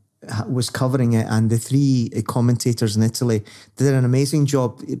 was covering it, and the 3 commentators in Italy did an amazing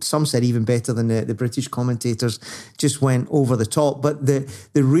job. Some said even better than the British commentators, just went over the top. But the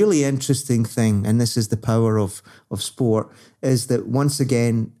really interesting thing, and this is the power of sport, is that once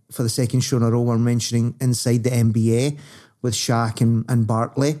again, for the second show in a row, we're mentioning Inside the NBA with Shaq and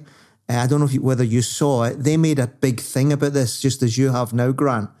Barkley. I don't know whether you saw it. They made a big thing about this, just as you have now,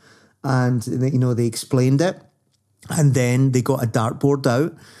 Grant. And they explained it. And then they got a dartboard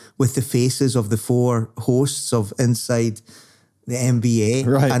out with the faces of the 4 hosts of Inside the NBA.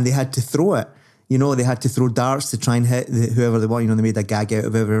 Right. And they had to throw it. They had to throw darts to try and hit whoever they want. They made a gag out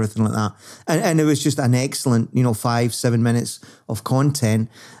of it, everything like that. And it was just an excellent, 5-7 minutes of content.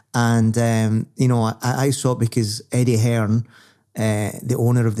 And, I saw it because Eddie Hearn, the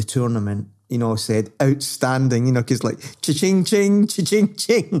owner of the tournament, said outstanding, because like cha-ching, ching, cha-ching,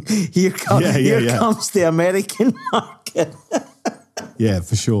 ching. Here comes the American market. Yeah,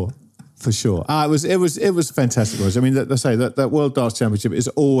 for sure. It was fantastic. I mean, let's say that World Darts Championship is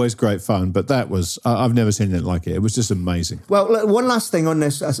always great fun, but that was, I've never seen anything like it. It was just amazing. Well, one last thing on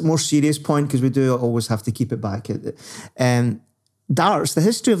this, a more serious point, because we do always have to keep it back. Darts, the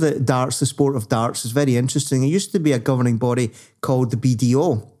history of the sport of darts is very interesting. It used to be a governing body called the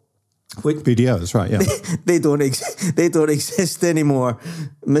BDO. BDO, that's right, yeah. They don't exist anymore.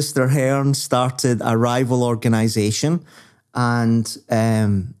 Mr. Hearn started a rival organisation, and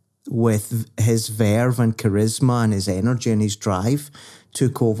with his verve and charisma and his energy and his drive,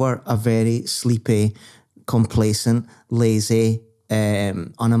 took over a very sleepy, complacent, lazy,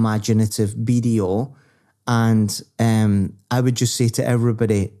 unimaginative BDO. And I would just say to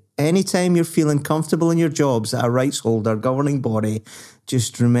everybody, anytime you're feeling comfortable in your jobs at a rights holder, governing body,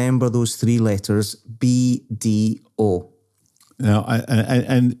 just remember those 3 letters, BDO. Now,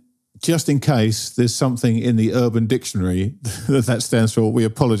 and just in case there's something in the Urban Dictionary that stands for, we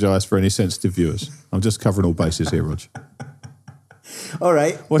apologise for any sensitive viewers. I'm just covering all bases here, Roger. All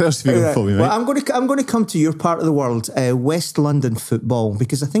right. What else have you got for me, mate? Well, I'm going to come to your part of the world, West London football,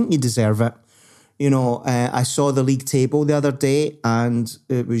 because I think you deserve it. You know, I saw the league table the other day, and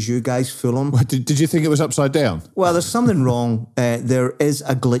it was you guys, Fulham. Did you think it was upside down? Well, there's something wrong. There is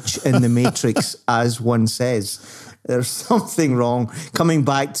a glitch in the matrix, as one says. There's something wrong. Coming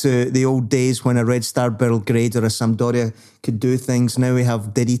back to the old days when a Red Star Belgrade or a Sampdoria could do things, now we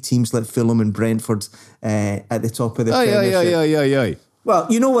have diddy teams like Fulham and Brentford at the top of the Premiership. Yeah. Well,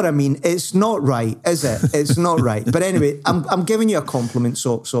 you know what I mean. It's not right, is it? It's not right. But anyway, I'm giving you a compliment.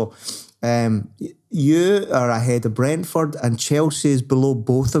 So you are ahead of Brentford, and Chelsea is below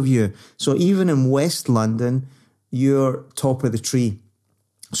both of you. So even in West London, you're top of the tree.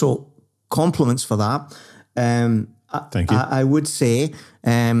 So compliments for that. Thank you. I would say,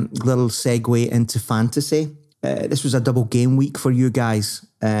 little segue into fantasy. This was a double game week for you guys.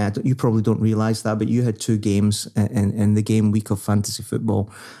 You probably don't realise that, but you had 2 games in the game week of fantasy football.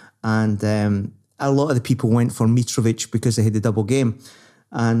 And a lot of the people went for Mitrovic because they had the double game.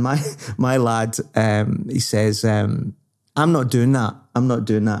 And my lad, he says, I'm not doing that.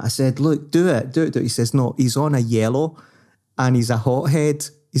 I said, look, do it. He says, no, he's on a yellow and he's a hothead.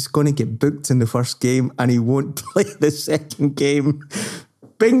 He's going to get booked in the first game and he won't play the second game.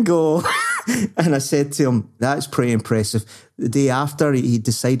 Bingo. And I said to him, that's pretty impressive. The day after, he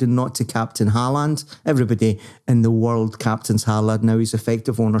decided not to captain Haaland. Everybody in the world captains Haaland. Now his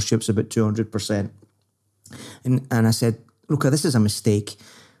effective ownership's about 200%. And I said, look, this is a mistake.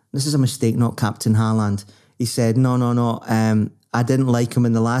 This is a mistake, not captain Haaland. He said, no. I didn't like him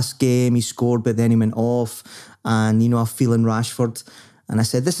in the last game. He scored, but then he went off. And, I'm feeling Rashford. And I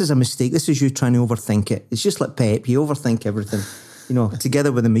said, this is a mistake. This is you trying to overthink it. It's just like Pep. You overthink everything,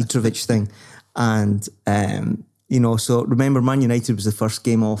 together with the Mitrovic thing. And, so remember, Man United was the first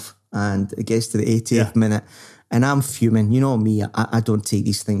game off and it gets to the 80th minute. And I'm fuming. You know me, I don't take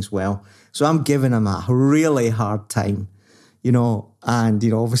these things well. So I'm giving him a really hard time,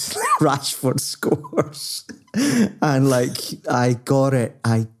 and, obviously Rashford scores. And I got it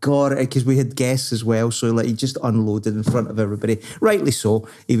because we had guests as well. So he just unloaded in front of everybody. Rightly so.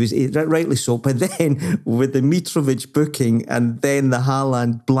 Rightly so. But then with the Mitrovic booking and then the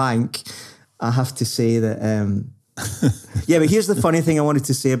Haaland blank, I have to say that, yeah, but here's the funny thing I wanted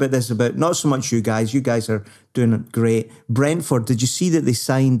to say about this, about not so much you guys. You guys are doing it great. Brentford, did you see that they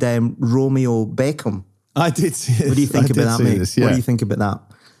signed Romeo Beckham? I did see it. What do you think about that, mate? Yeah. What do you think about that?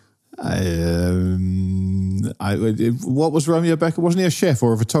 What was Romeo Beckham? Wasn't he a chef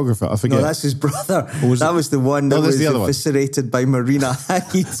or a photographer? I forget. No, that's his brother. That was the one that was eviscerated by Marina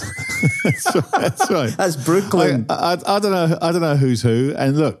Hyde. That's right. That's Brooklyn. I don't know who's who.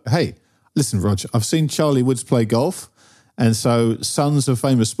 And look, hey, listen, Roger, I've seen Charlie Woods play golf, and so sons of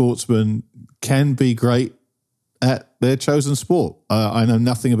famous sportsmen can be great at their chosen sport. I know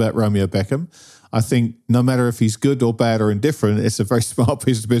nothing about Romeo Beckham. I think no matter if he's good or bad or indifferent, it's a very smart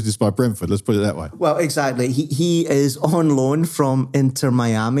piece of business by Brentford. Let's put it that way. Well, exactly. He is on loan from Inter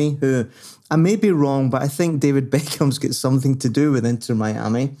Miami, who, I may be wrong, but I think David Beckham's got something to do with Inter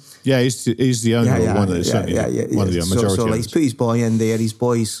Miami. Yeah, he's the owner of one of the one of the majority. So he's put his boy in there. His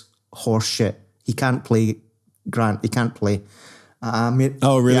boy's horse shit. He can't play, Grant. He can't play.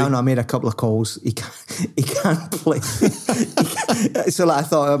 Oh, really? Yeah, I made a couple of calls. He can't play. So I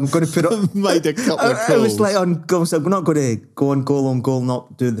thought I'm going to put up. Made a couple of calls. I was like on goal. So I'm not going to go on goal,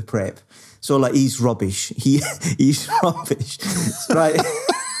 not do the prep. So he's rubbish. He's rubbish, right?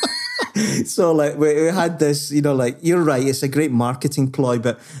 So we had this, you're right. It's a great marketing ploy,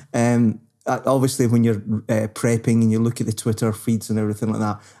 but obviously when you're prepping and you look at the Twitter feeds and everything like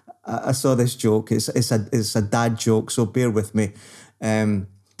that. I saw this joke. It's a dad joke, so bear with me.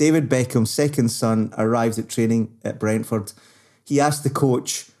 David Beckham's second son arrived at training at Brentford. He asked the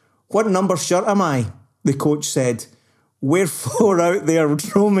coach, "What number shirt am I?" The coach said, "We're 4 out there,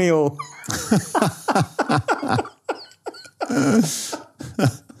 Romeo."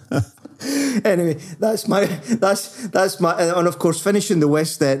 Anyway, that's my, and of course, finishing the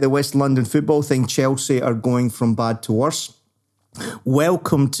West London football thing. Chelsea are going from bad to worse.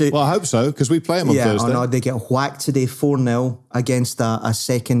 Welcome to... Well, I hope so, because we play them on Thursday. Yeah, they get whacked today 4-0 against a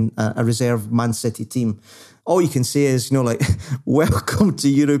reserve Man City team. All you can say is, welcome to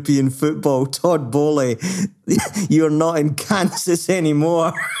European football, Todd Bowley. You're not in Kansas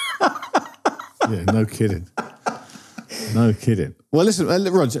anymore. Yeah, no kidding. No kidding. Well, listen,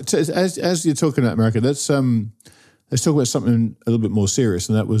 Roger, as you're talking about America, let's talk about something a little bit more serious,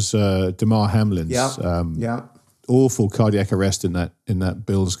 and that was Damar Hamlin's awful cardiac arrest in that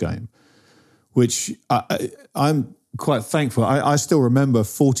Bills game, which I'm quite thankful. I still remember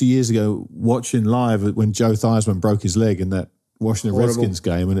 40 years ago watching live when Joe Theismann broke his leg in that Washington Horrible. Redskins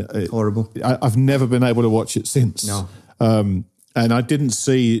game, and Horrible. I've never been able to watch it since. No. And I didn't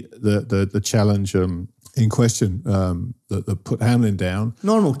see the challenge in question that put Hamlin down.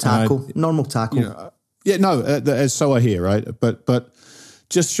 Normal tackle. Normal tackle. You know, yeah, no, so I hear, right? But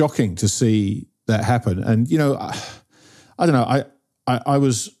just shocking to see that happen. And, you know, I don't know. I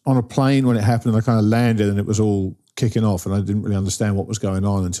was on a plane when it happened, and I kind of landed and it was all kicking off, and I didn't really understand what was going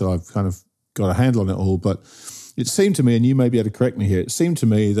on until I've kind of got a handle on it all. But it seemed to me, and you may be able to correct me here, it seemed to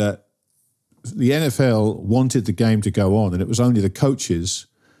me that the NFL wanted the game to go on, and it was only the coaches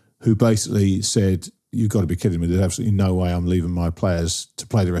who basically said, you've got to be kidding me, there's absolutely no way I'm leaving my players to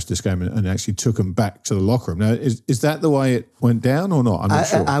play the rest of this game, and actually took them back to the locker room. Now, is that the way it went down or not? I'm not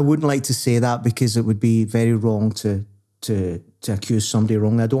sure. I wouldn't like to say that because it would be very wrong to accuse somebody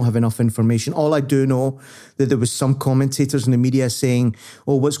wrongly. I don't have enough information. All I do know that there was some commentators in the media saying,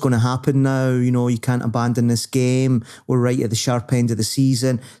 oh, what's going to happen now? You know, you can't abandon this game. We're right at the sharp end of the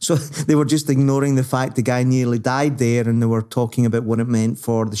season. So they were just ignoring the fact the guy nearly died there, and they were talking about what it meant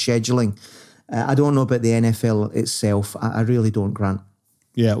for the scheduling. I don't know about the NFL itself. I really don't, Grant.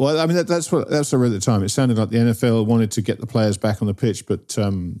 Yeah, well, I mean, that's what I read at the time. It sounded like the NFL wanted to get the players back on the pitch, but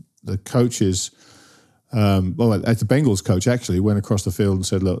the coaches... the Bengals coach actually went across the field and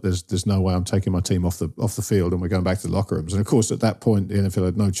said, look, there's no way I'm taking my team off the field, and we're going back to the locker rooms. And of course, at that point, the NFL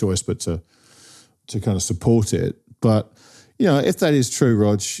had no choice but to kind of support it. But, you know, if that is true,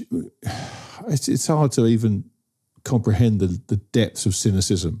 Rog, it's hard to even comprehend the depths of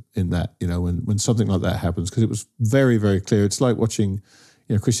cynicism in that, you know, when something like that happens, because it was very, very clear. It's like watching,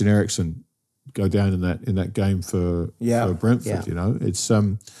 you know, Christian Eriksen go down in that game for Brentford, you know. It's...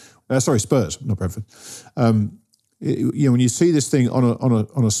 Spurs, not Brentford. You know, when you see this thing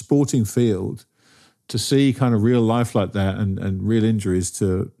on a sporting field, to see kind of real life like that and real injuries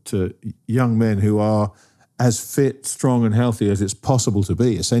to young men who are as fit, strong, and healthy as it's possible to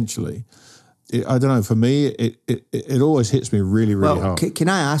be, essentially. I don't know. For me, it always hits me really, really hard. Can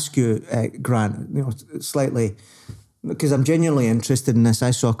I ask you, Grant? You know, slightly. Because I'm genuinely interested in this.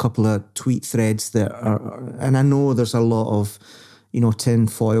 I saw a couple of tweet threads that are, and I know there's a lot of, you know,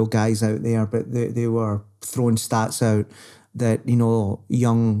 tinfoil guys out there, but they were throwing stats out that, you know,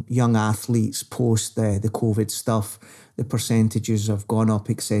 young athletes post the COVID stuff, the percentages have gone up,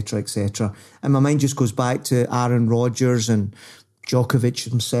 etc., etc. And my mind just goes back to Aaron Rodgers and Djokovic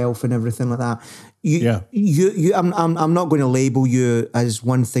himself and everything like that. I'm not going to label you as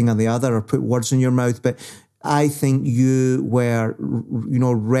one thing or the other or put words in your mouth, but I think you were, you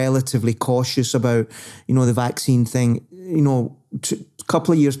know, relatively cautious about, you know, the vaccine thing. You know, a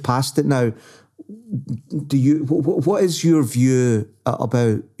couple of years past it now. What is your view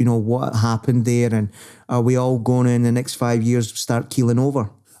about, you know, what happened there, and are we all going to, in the next 5 years, start keeling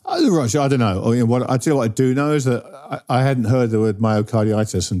over? Roger, I don't know. I mean, what I do know is that I hadn't heard the word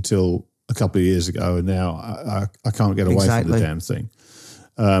myocarditis until a couple of years ago, and now I can't get away from the damn thing.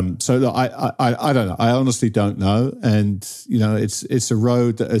 So look, I don't know. I honestly don't know. And, you know, it's a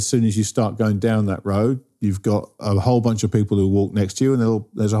road that as soon as you start going down that road, you've got a whole bunch of people who walk next to you, and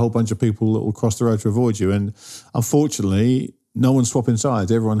there's a whole bunch of people that will cross the road to avoid you. And unfortunately, no one's swapping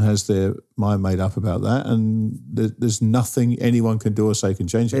sides. Everyone has their mind made up about that, and there's nothing anyone can do or say can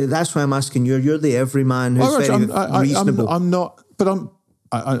change it. That's why I'm asking you. You're the everyman who's very reasonable. I'm not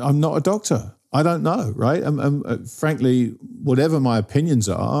a doctor. I don't know, right? Frankly, whatever my opinions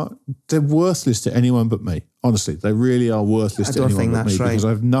are, they're worthless to anyone but me. Honestly, they really are worthless to anyone but me because I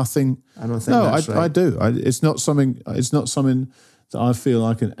have nothing. I don't think that's right. I do. It's not something that I feel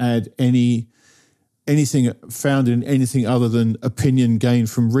I can add anything found in anything other than opinion gained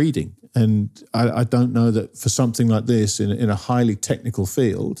from reading. And I don't know that for something like this in a highly technical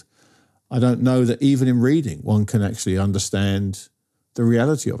field, I don't know that even in reading one can actually understand the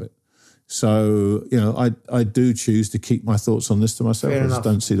reality of it. So, you know, I do choose to keep my thoughts on this to myself. I just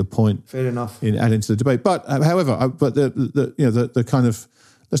don't see the point in adding to the debate. But however, the kind of,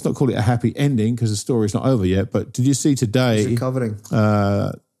 let's not call it a happy ending because the story's not over yet. But did you see today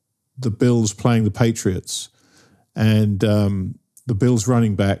the Bills playing the Patriots, and the Bills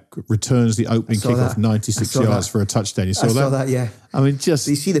running back returns the opening kickoff 96 yards for a touchdown. You saw that? I saw that, yeah. I mean, just...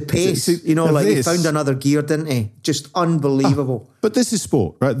 You see the pace, he found another gear, didn't he? Just unbelievable. But this is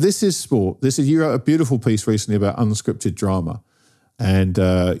sport, right? This is sport. You wrote a beautiful piece recently about unscripted drama and,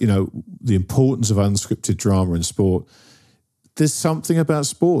 the importance of unscripted drama in sport. There's something about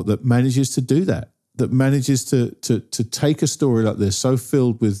sport that manages to do that manages to take a story like this, so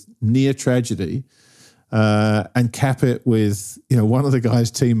filled with near tragedy, and cap it with, you know, one of the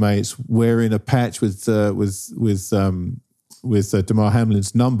guy's teammates wearing a patch with Damar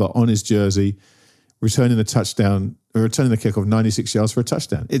Hamlin's number on his jersey, returning a touchdown returning the kickoff 96 yards for a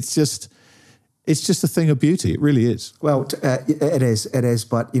touchdown. It's just a thing of beauty. It really is. Well, it is.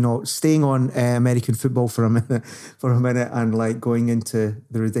 But, staying on American football for a minute and like going into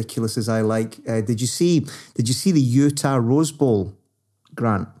the ridiculous as I like, did you see the Utah Rose Bowl,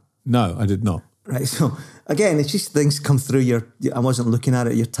 Grant? No, I did not. Right, so again, it's just things come through I wasn't looking at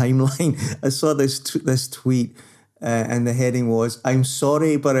it, your timeline. I saw this tweet and the heading was, "I'm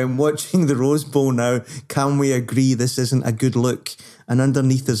sorry, but I'm watching the Rose Bowl now. Can we agree this isn't a good look?" And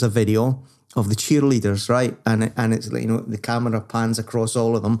underneath there's a video of the cheerleaders, right? And it's like, the camera pans across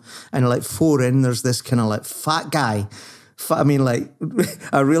all of them. And like 4 in, there's this kind of like fat guy. Like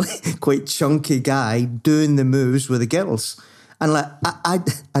a really quite chunky guy doing the moves with the girls. And like, I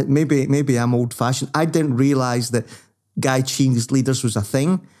maybe I'm old fashioned. I didn't realize that guy cheerleaders was a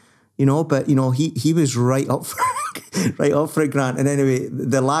thing, but he was right up for it, Grant. And anyway,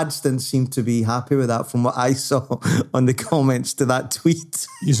 the lads didn't seem to be happy with that from what I saw on the comments to that tweet.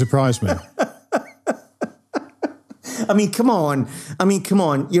 You surprised me. Come on.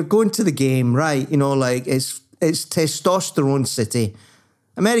 You're going to the game, right? It's testosterone city.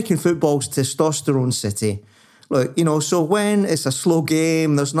 American football's testosterone city. Look, so when it's a slow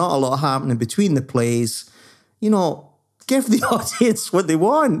game, there's not a lot happening between the plays, give the audience what they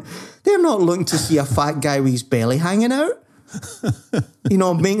want. They're not looking to see a fat guy with his belly hanging out.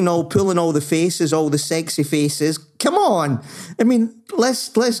 Pulling all the faces, all the sexy faces. Come on. Let's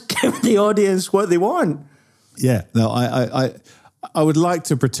give the audience what they want. Yeah, no, I would like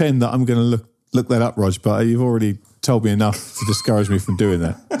to pretend that I'm going to look that up, Rog, but you've already told me enough to discourage me from doing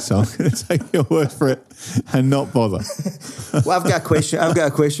that. So I'm going to take your word for it and not bother. Well, I've got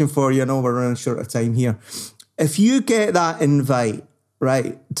a question for you. I know we're running short of time here. If you get that invite,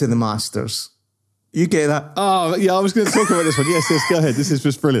 right, to the Masters, you get that. Oh, yeah, I was going to talk about this one. Yes, go ahead. This is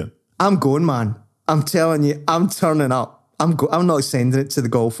just brilliant. I'm going, man. I'm telling you, I'm turning up. I'm not sending it to the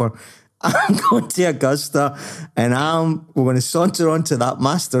golfer. I'm going to Augusta and we're going to saunter onto that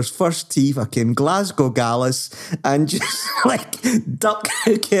Masters first tee, fucking Glasgow Gallus, and just like duck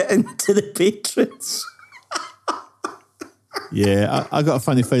hook it into the patrons. Yeah, I got a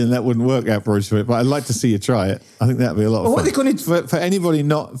funny feeling that wouldn't work out for it, but I'd like to see you try it. I think that'd be a lot of fun. What are they going to do? For anybody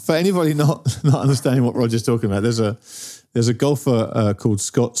not understanding what Roger's talking about, there's a golfer called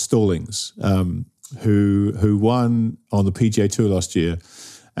Scott Stallings who won on the PGA Tour last year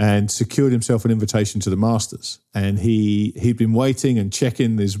and secured himself an invitation to the Masters. And he'd been waiting and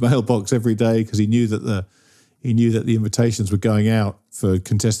checking his mailbox every day because he knew that the invitations were going out for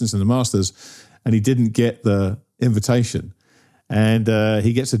contestants in the Masters, and he didn't get the invitation. And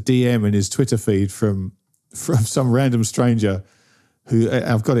he gets a DM in his Twitter feed from some random stranger who,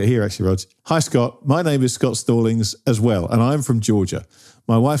 I've got it here actually, Rog. "Hi, Scott. My name is Scott Stallings as well, and I'm from Georgia.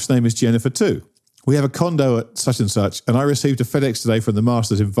 My wife's name is Jennifer too. We have a condo at such and such, and I received a FedEx today from the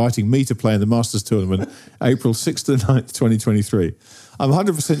Masters inviting me to play in the Masters tournament April 6th to 9th, 2023. I'm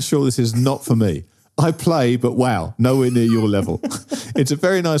 100% sure this is not for me. I play, but wow, nowhere near your level. It's a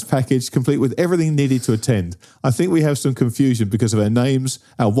very nice package, complete with everything needed to attend. I think we have some confusion because of our names,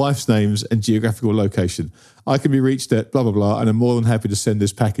 our wife's names, and geographical location. I can be reached at blah, blah, blah, and I'm more than happy to send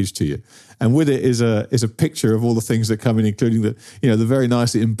this package to you." And with it is a picture of all the things that come in, including the very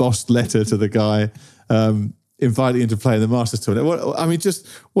nicely embossed letter to the guy inviting him to play in the Masters tournament.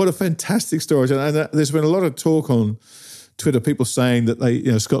 What a fantastic story. And there's been a lot of talk on Twitter, people saying that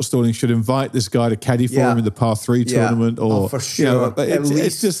Scott Stallings should invite this guy to caddy for him in the par 3 tournament, or for sure.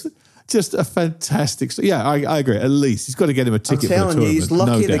 It's just a fantastic. Yeah, I agree. At least he's got to get him a ticket. I'm telling for the you, he's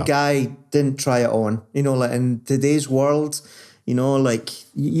lucky no the guy didn't try it on. Like in today's world, you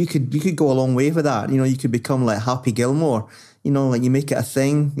could go a long way with that. You could become like Happy Gilmore. Like you make it a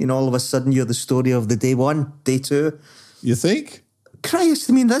thing. All of a sudden you're the story of the day 1, day 2. You think?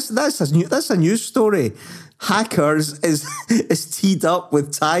 Christ, that's a news story. Hackers is teed up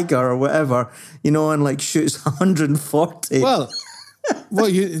with Tiger or whatever, and like shoots 140. Well,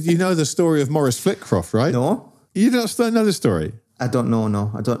 you know the story of Maurice Flitcroft, right? No. You don't know the story? I don't know,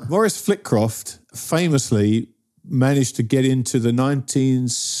 no. I don't. Maurice Flitcroft famously managed to get into the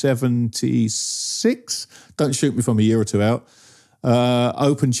 1976, don't shoot me from a year or two out,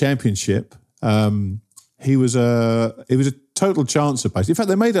 Open Championship. It was a total chancer, basically. In fact,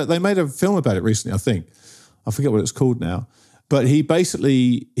 they made a film about it recently, I think. I forget what it's called now. But he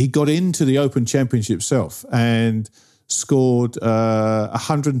got into the Open Championship itself and scored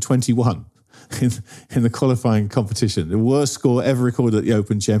 121 in the qualifying competition, the worst score ever recorded at the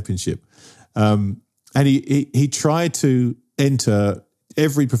Open Championship. And he tried to enter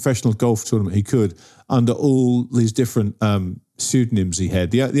every professional golf tournament he could under all these different pseudonyms he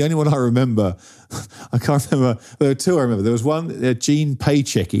had. The only one I remember, I can't remember. There were two I remember. There was one, Gene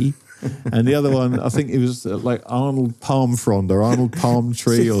Paychecky, and the other one, I think it was like Arnold Palmfrond or Arnold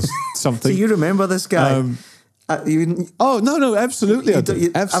Palmtree or something. So you remember this guy? No, absolutely.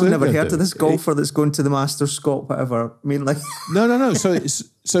 Absolutely, I've never heard of this golfer that's going to the Masters, Scott, whatever. I mean, like... No.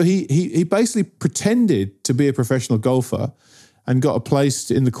 So he basically pretended to be a professional golfer and got placed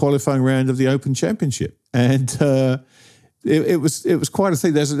in the qualifying round of the Open Championship. And it was quite a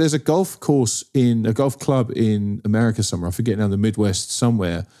thing. There's a golf course a golf club in America somewhere, I forget now, the Midwest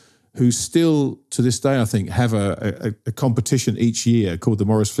somewhere, who still, to this day, I think, have a competition each year called the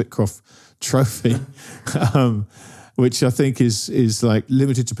Maurice Flitcroft Trophy, which I think is like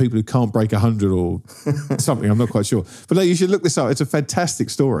limited to people who can't break 100 or something. I'm not quite sure. But no, you should look this up. It's a fantastic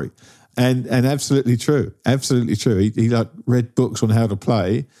story and absolutely true. Absolutely true. He like read books on how to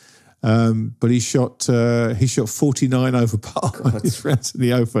play, but he shot 49 over par in his rounds in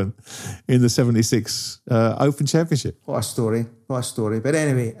the Open in the 76 Open Championship. What a story. But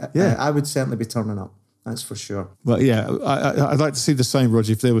anyway, yeah. I would certainly be turning up. That's for sure. Well, yeah, I'd like to see the same,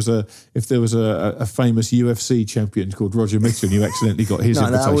 Roger. If there was a famous UFC champion called Roger Mitchell, and you accidentally got his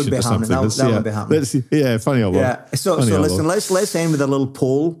invitation or something. That would be happening. Yeah, funny old one. Yeah. So listen, let's end with a little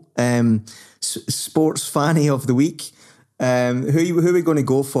poll. Sports fanny of the week. Who are we going to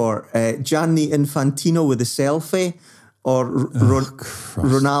go for? Gianni Infantino with a selfie, or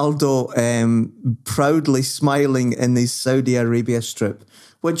Ronaldo proudly smiling in the Saudi Arabia strip?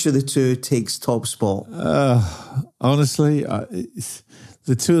 Which of the two takes top spot? Honestly,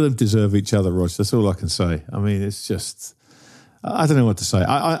 the two of them deserve each other, Roger. That's all I can say. I mean, it's just, I don't know what to say.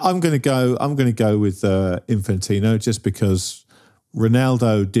 I'm going to go with Infantino just because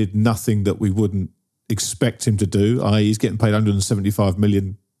Ronaldo did nothing that we wouldn't expect him to do. I.e., he's getting paid 175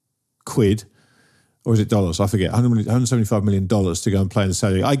 million quid, or is it dollars? I forget. $175 million to go and play in the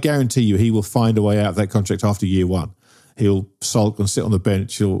Saudi. I guarantee you, he will find a way out of that contract after year one. He'll sulk and sit on the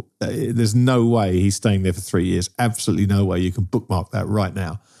bench. There's no way he's staying there for 3 years. Absolutely no way. You can bookmark that right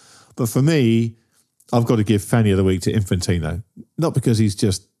now. But for me, I've got to give Fanny of the Week to Infantino. Not because he's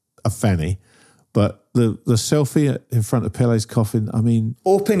just a fanny, but the selfie in front of Pele's coffin, I mean...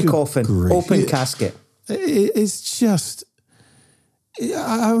 Open coffin, open casket. It's just...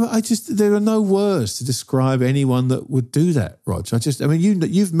 there are no words to describe anyone that would do that, Rog.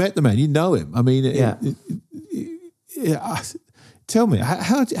 You've met the man. You know him. I mean... Tell me,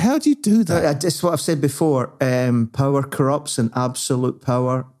 how do you do that? Just what I've said before. Power corrupts, and absolute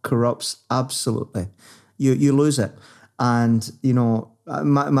power corrupts absolutely. You lose it. And, you know,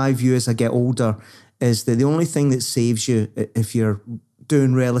 my view as I get older is that the only thing that saves you if you're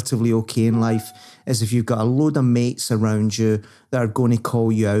doing relatively okay in life is if you've got a load of mates around you that are going to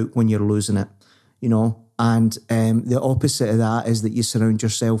call you out when you're losing it, you know. And the opposite of that is that you surround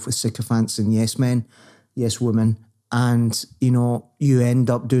yourself with sycophants and yes men, yes women. And, you know, you end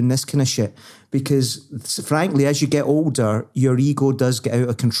up doing this kind of shit because, frankly, as you get older, your ego does get out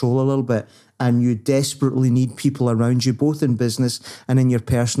of control a little bit and you desperately need people around you, both in business and in your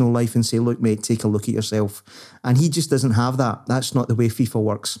personal life, and say, look, mate, take a look at yourself. And he just doesn't have that. That's not the way FIFA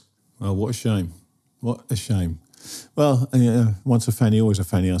works. Well, what a shame. What a shame. Well, once a fanny, always a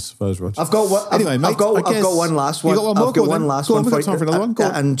fanny, I suppose, Roger. I've got one. Anyway, mate, I've got one last one. You got one more? I've got one last one. We've got time for another one. Go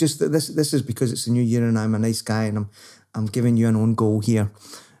on. And just this is because it's a new year and I'm a nice guy and I'm giving you an own goal here.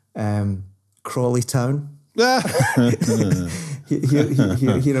 Crawley Town. Here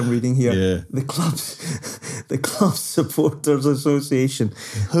I'm reading here. Yeah. The Club Supporters Association.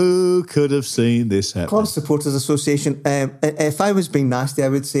 Who could have seen this happen? Club Supporters Association. If I was being nasty, I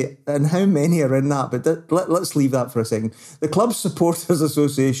would say, and how many are in that? But let's leave that for a second. The Club Supporters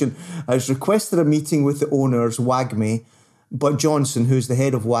Association has requested a meeting with the owners, WAGME, but Johnson, who's the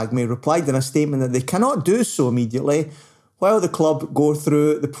head of WAGME, replied in a statement that they cannot do so immediately while the club go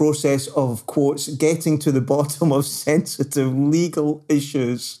through the process of, quotes, getting to the bottom of sensitive legal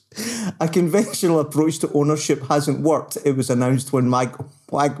issues. A conventional approach to ownership hasn't worked, it was announced when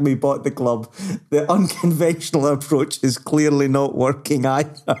WAGME bought the club. The unconventional approach is clearly not working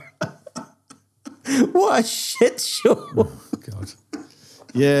either. What a shit show. Oh, God.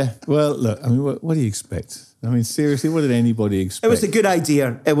 Yeah, well, look, I mean, what do you expect? I mean, seriously, what did anybody expect? It was a good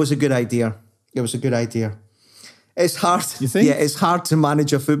idea. It's hard. You think? Yeah, it's hard to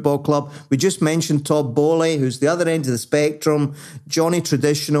manage a football club. We just mentioned Todd Bowley, who's the other end of the spectrum. Johnny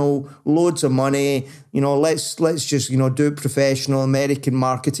Traditional, loads of money. You know, let's just, you know, do it professional, American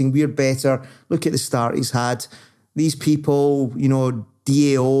marketing. We're better. Look at the start he's had. These people, you know,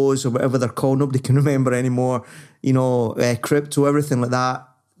 DAOs or whatever they're called, nobody can remember anymore. You know, crypto, everything like that.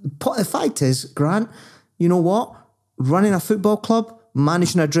 The fact is, Grant, you know what? running a football club,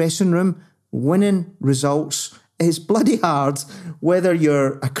 managing a dressing room, winning results is bloody hard, whether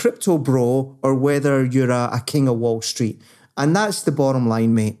you're a crypto bro or whether you're a king of Wall Street. And that's the bottom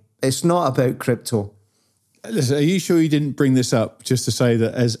line, mate. It's not about crypto. Listen, are you sure you didn't bring this up just to say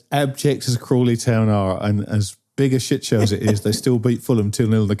that as abject as Crawley Town are and as big a shit show as it is, they still beat Fulham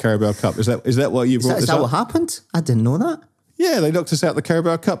 2-0 in the Carabao Cup? Is that what you brought this up? Is that what happened? I didn't know that. Yeah, they knocked us out the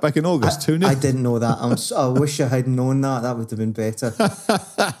Carabao Cup back in August, 2-0. I didn't know that. I wish I had known that. That would have been better.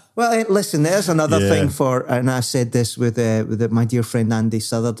 Well, listen, there's another thing and I said this with my dear friend Andy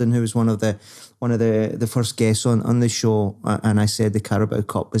Sutherden, who was one of the first guests on the show, and I said the Carabao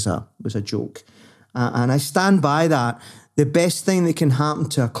Cup was a joke, and I stand by that. The best thing that can happen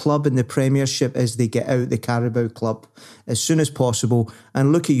to a club in the Premiership is they get out the Carabao Club as soon as possible.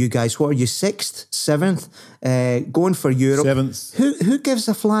 And look at you guys. What are you, 6th, 7th? Going for Europe. 7th. Who gives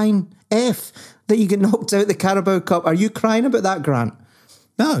a flying F that you get knocked out the Carabao Cup? Are you crying about that, Grant?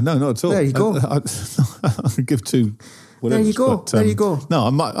 No, not at all. There you go. I'll give two. There you go. There you go. No,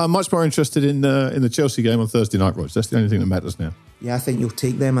 I'm much more interested in the Chelsea game on Thursday night, Rog. That's the only thing that matters now. Yeah, I think you'll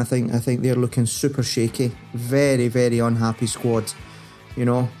take them. I think they're looking super shaky. Very, very unhappy squad. You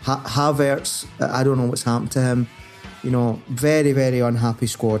know, Havertz, I don't know what's happened to him. You know, very, very unhappy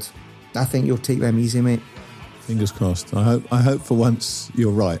squad. I think you'll take them easy, mate. Fingers crossed. I hope for once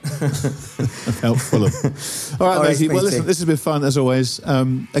you're right about Fulham. All right, matey. Well, listen, this has been fun as always.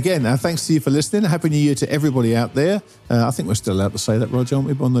 Again, thanks to you for listening. Happy New Year to everybody out there. I think we're still allowed to say that, Roger, aren't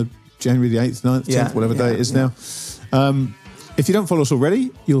we? On the January the 8th, 9th, 10th, whatever day it is now. If you don't follow us already,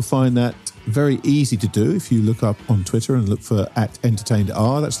 you'll find that very easy to do if you look up on Twitter and look for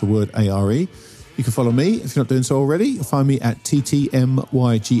 @EntertainedR. That's the word ARE. You can follow me if you're not doing so already. You'll find me at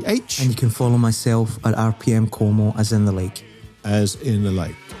TTMYGH. And you can follow myself at RPM Como, as in the lake. As in the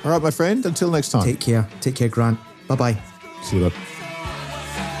lake. All right, my friend, until next time. Take care. Take care, Grant. Bye-bye. See you, bud.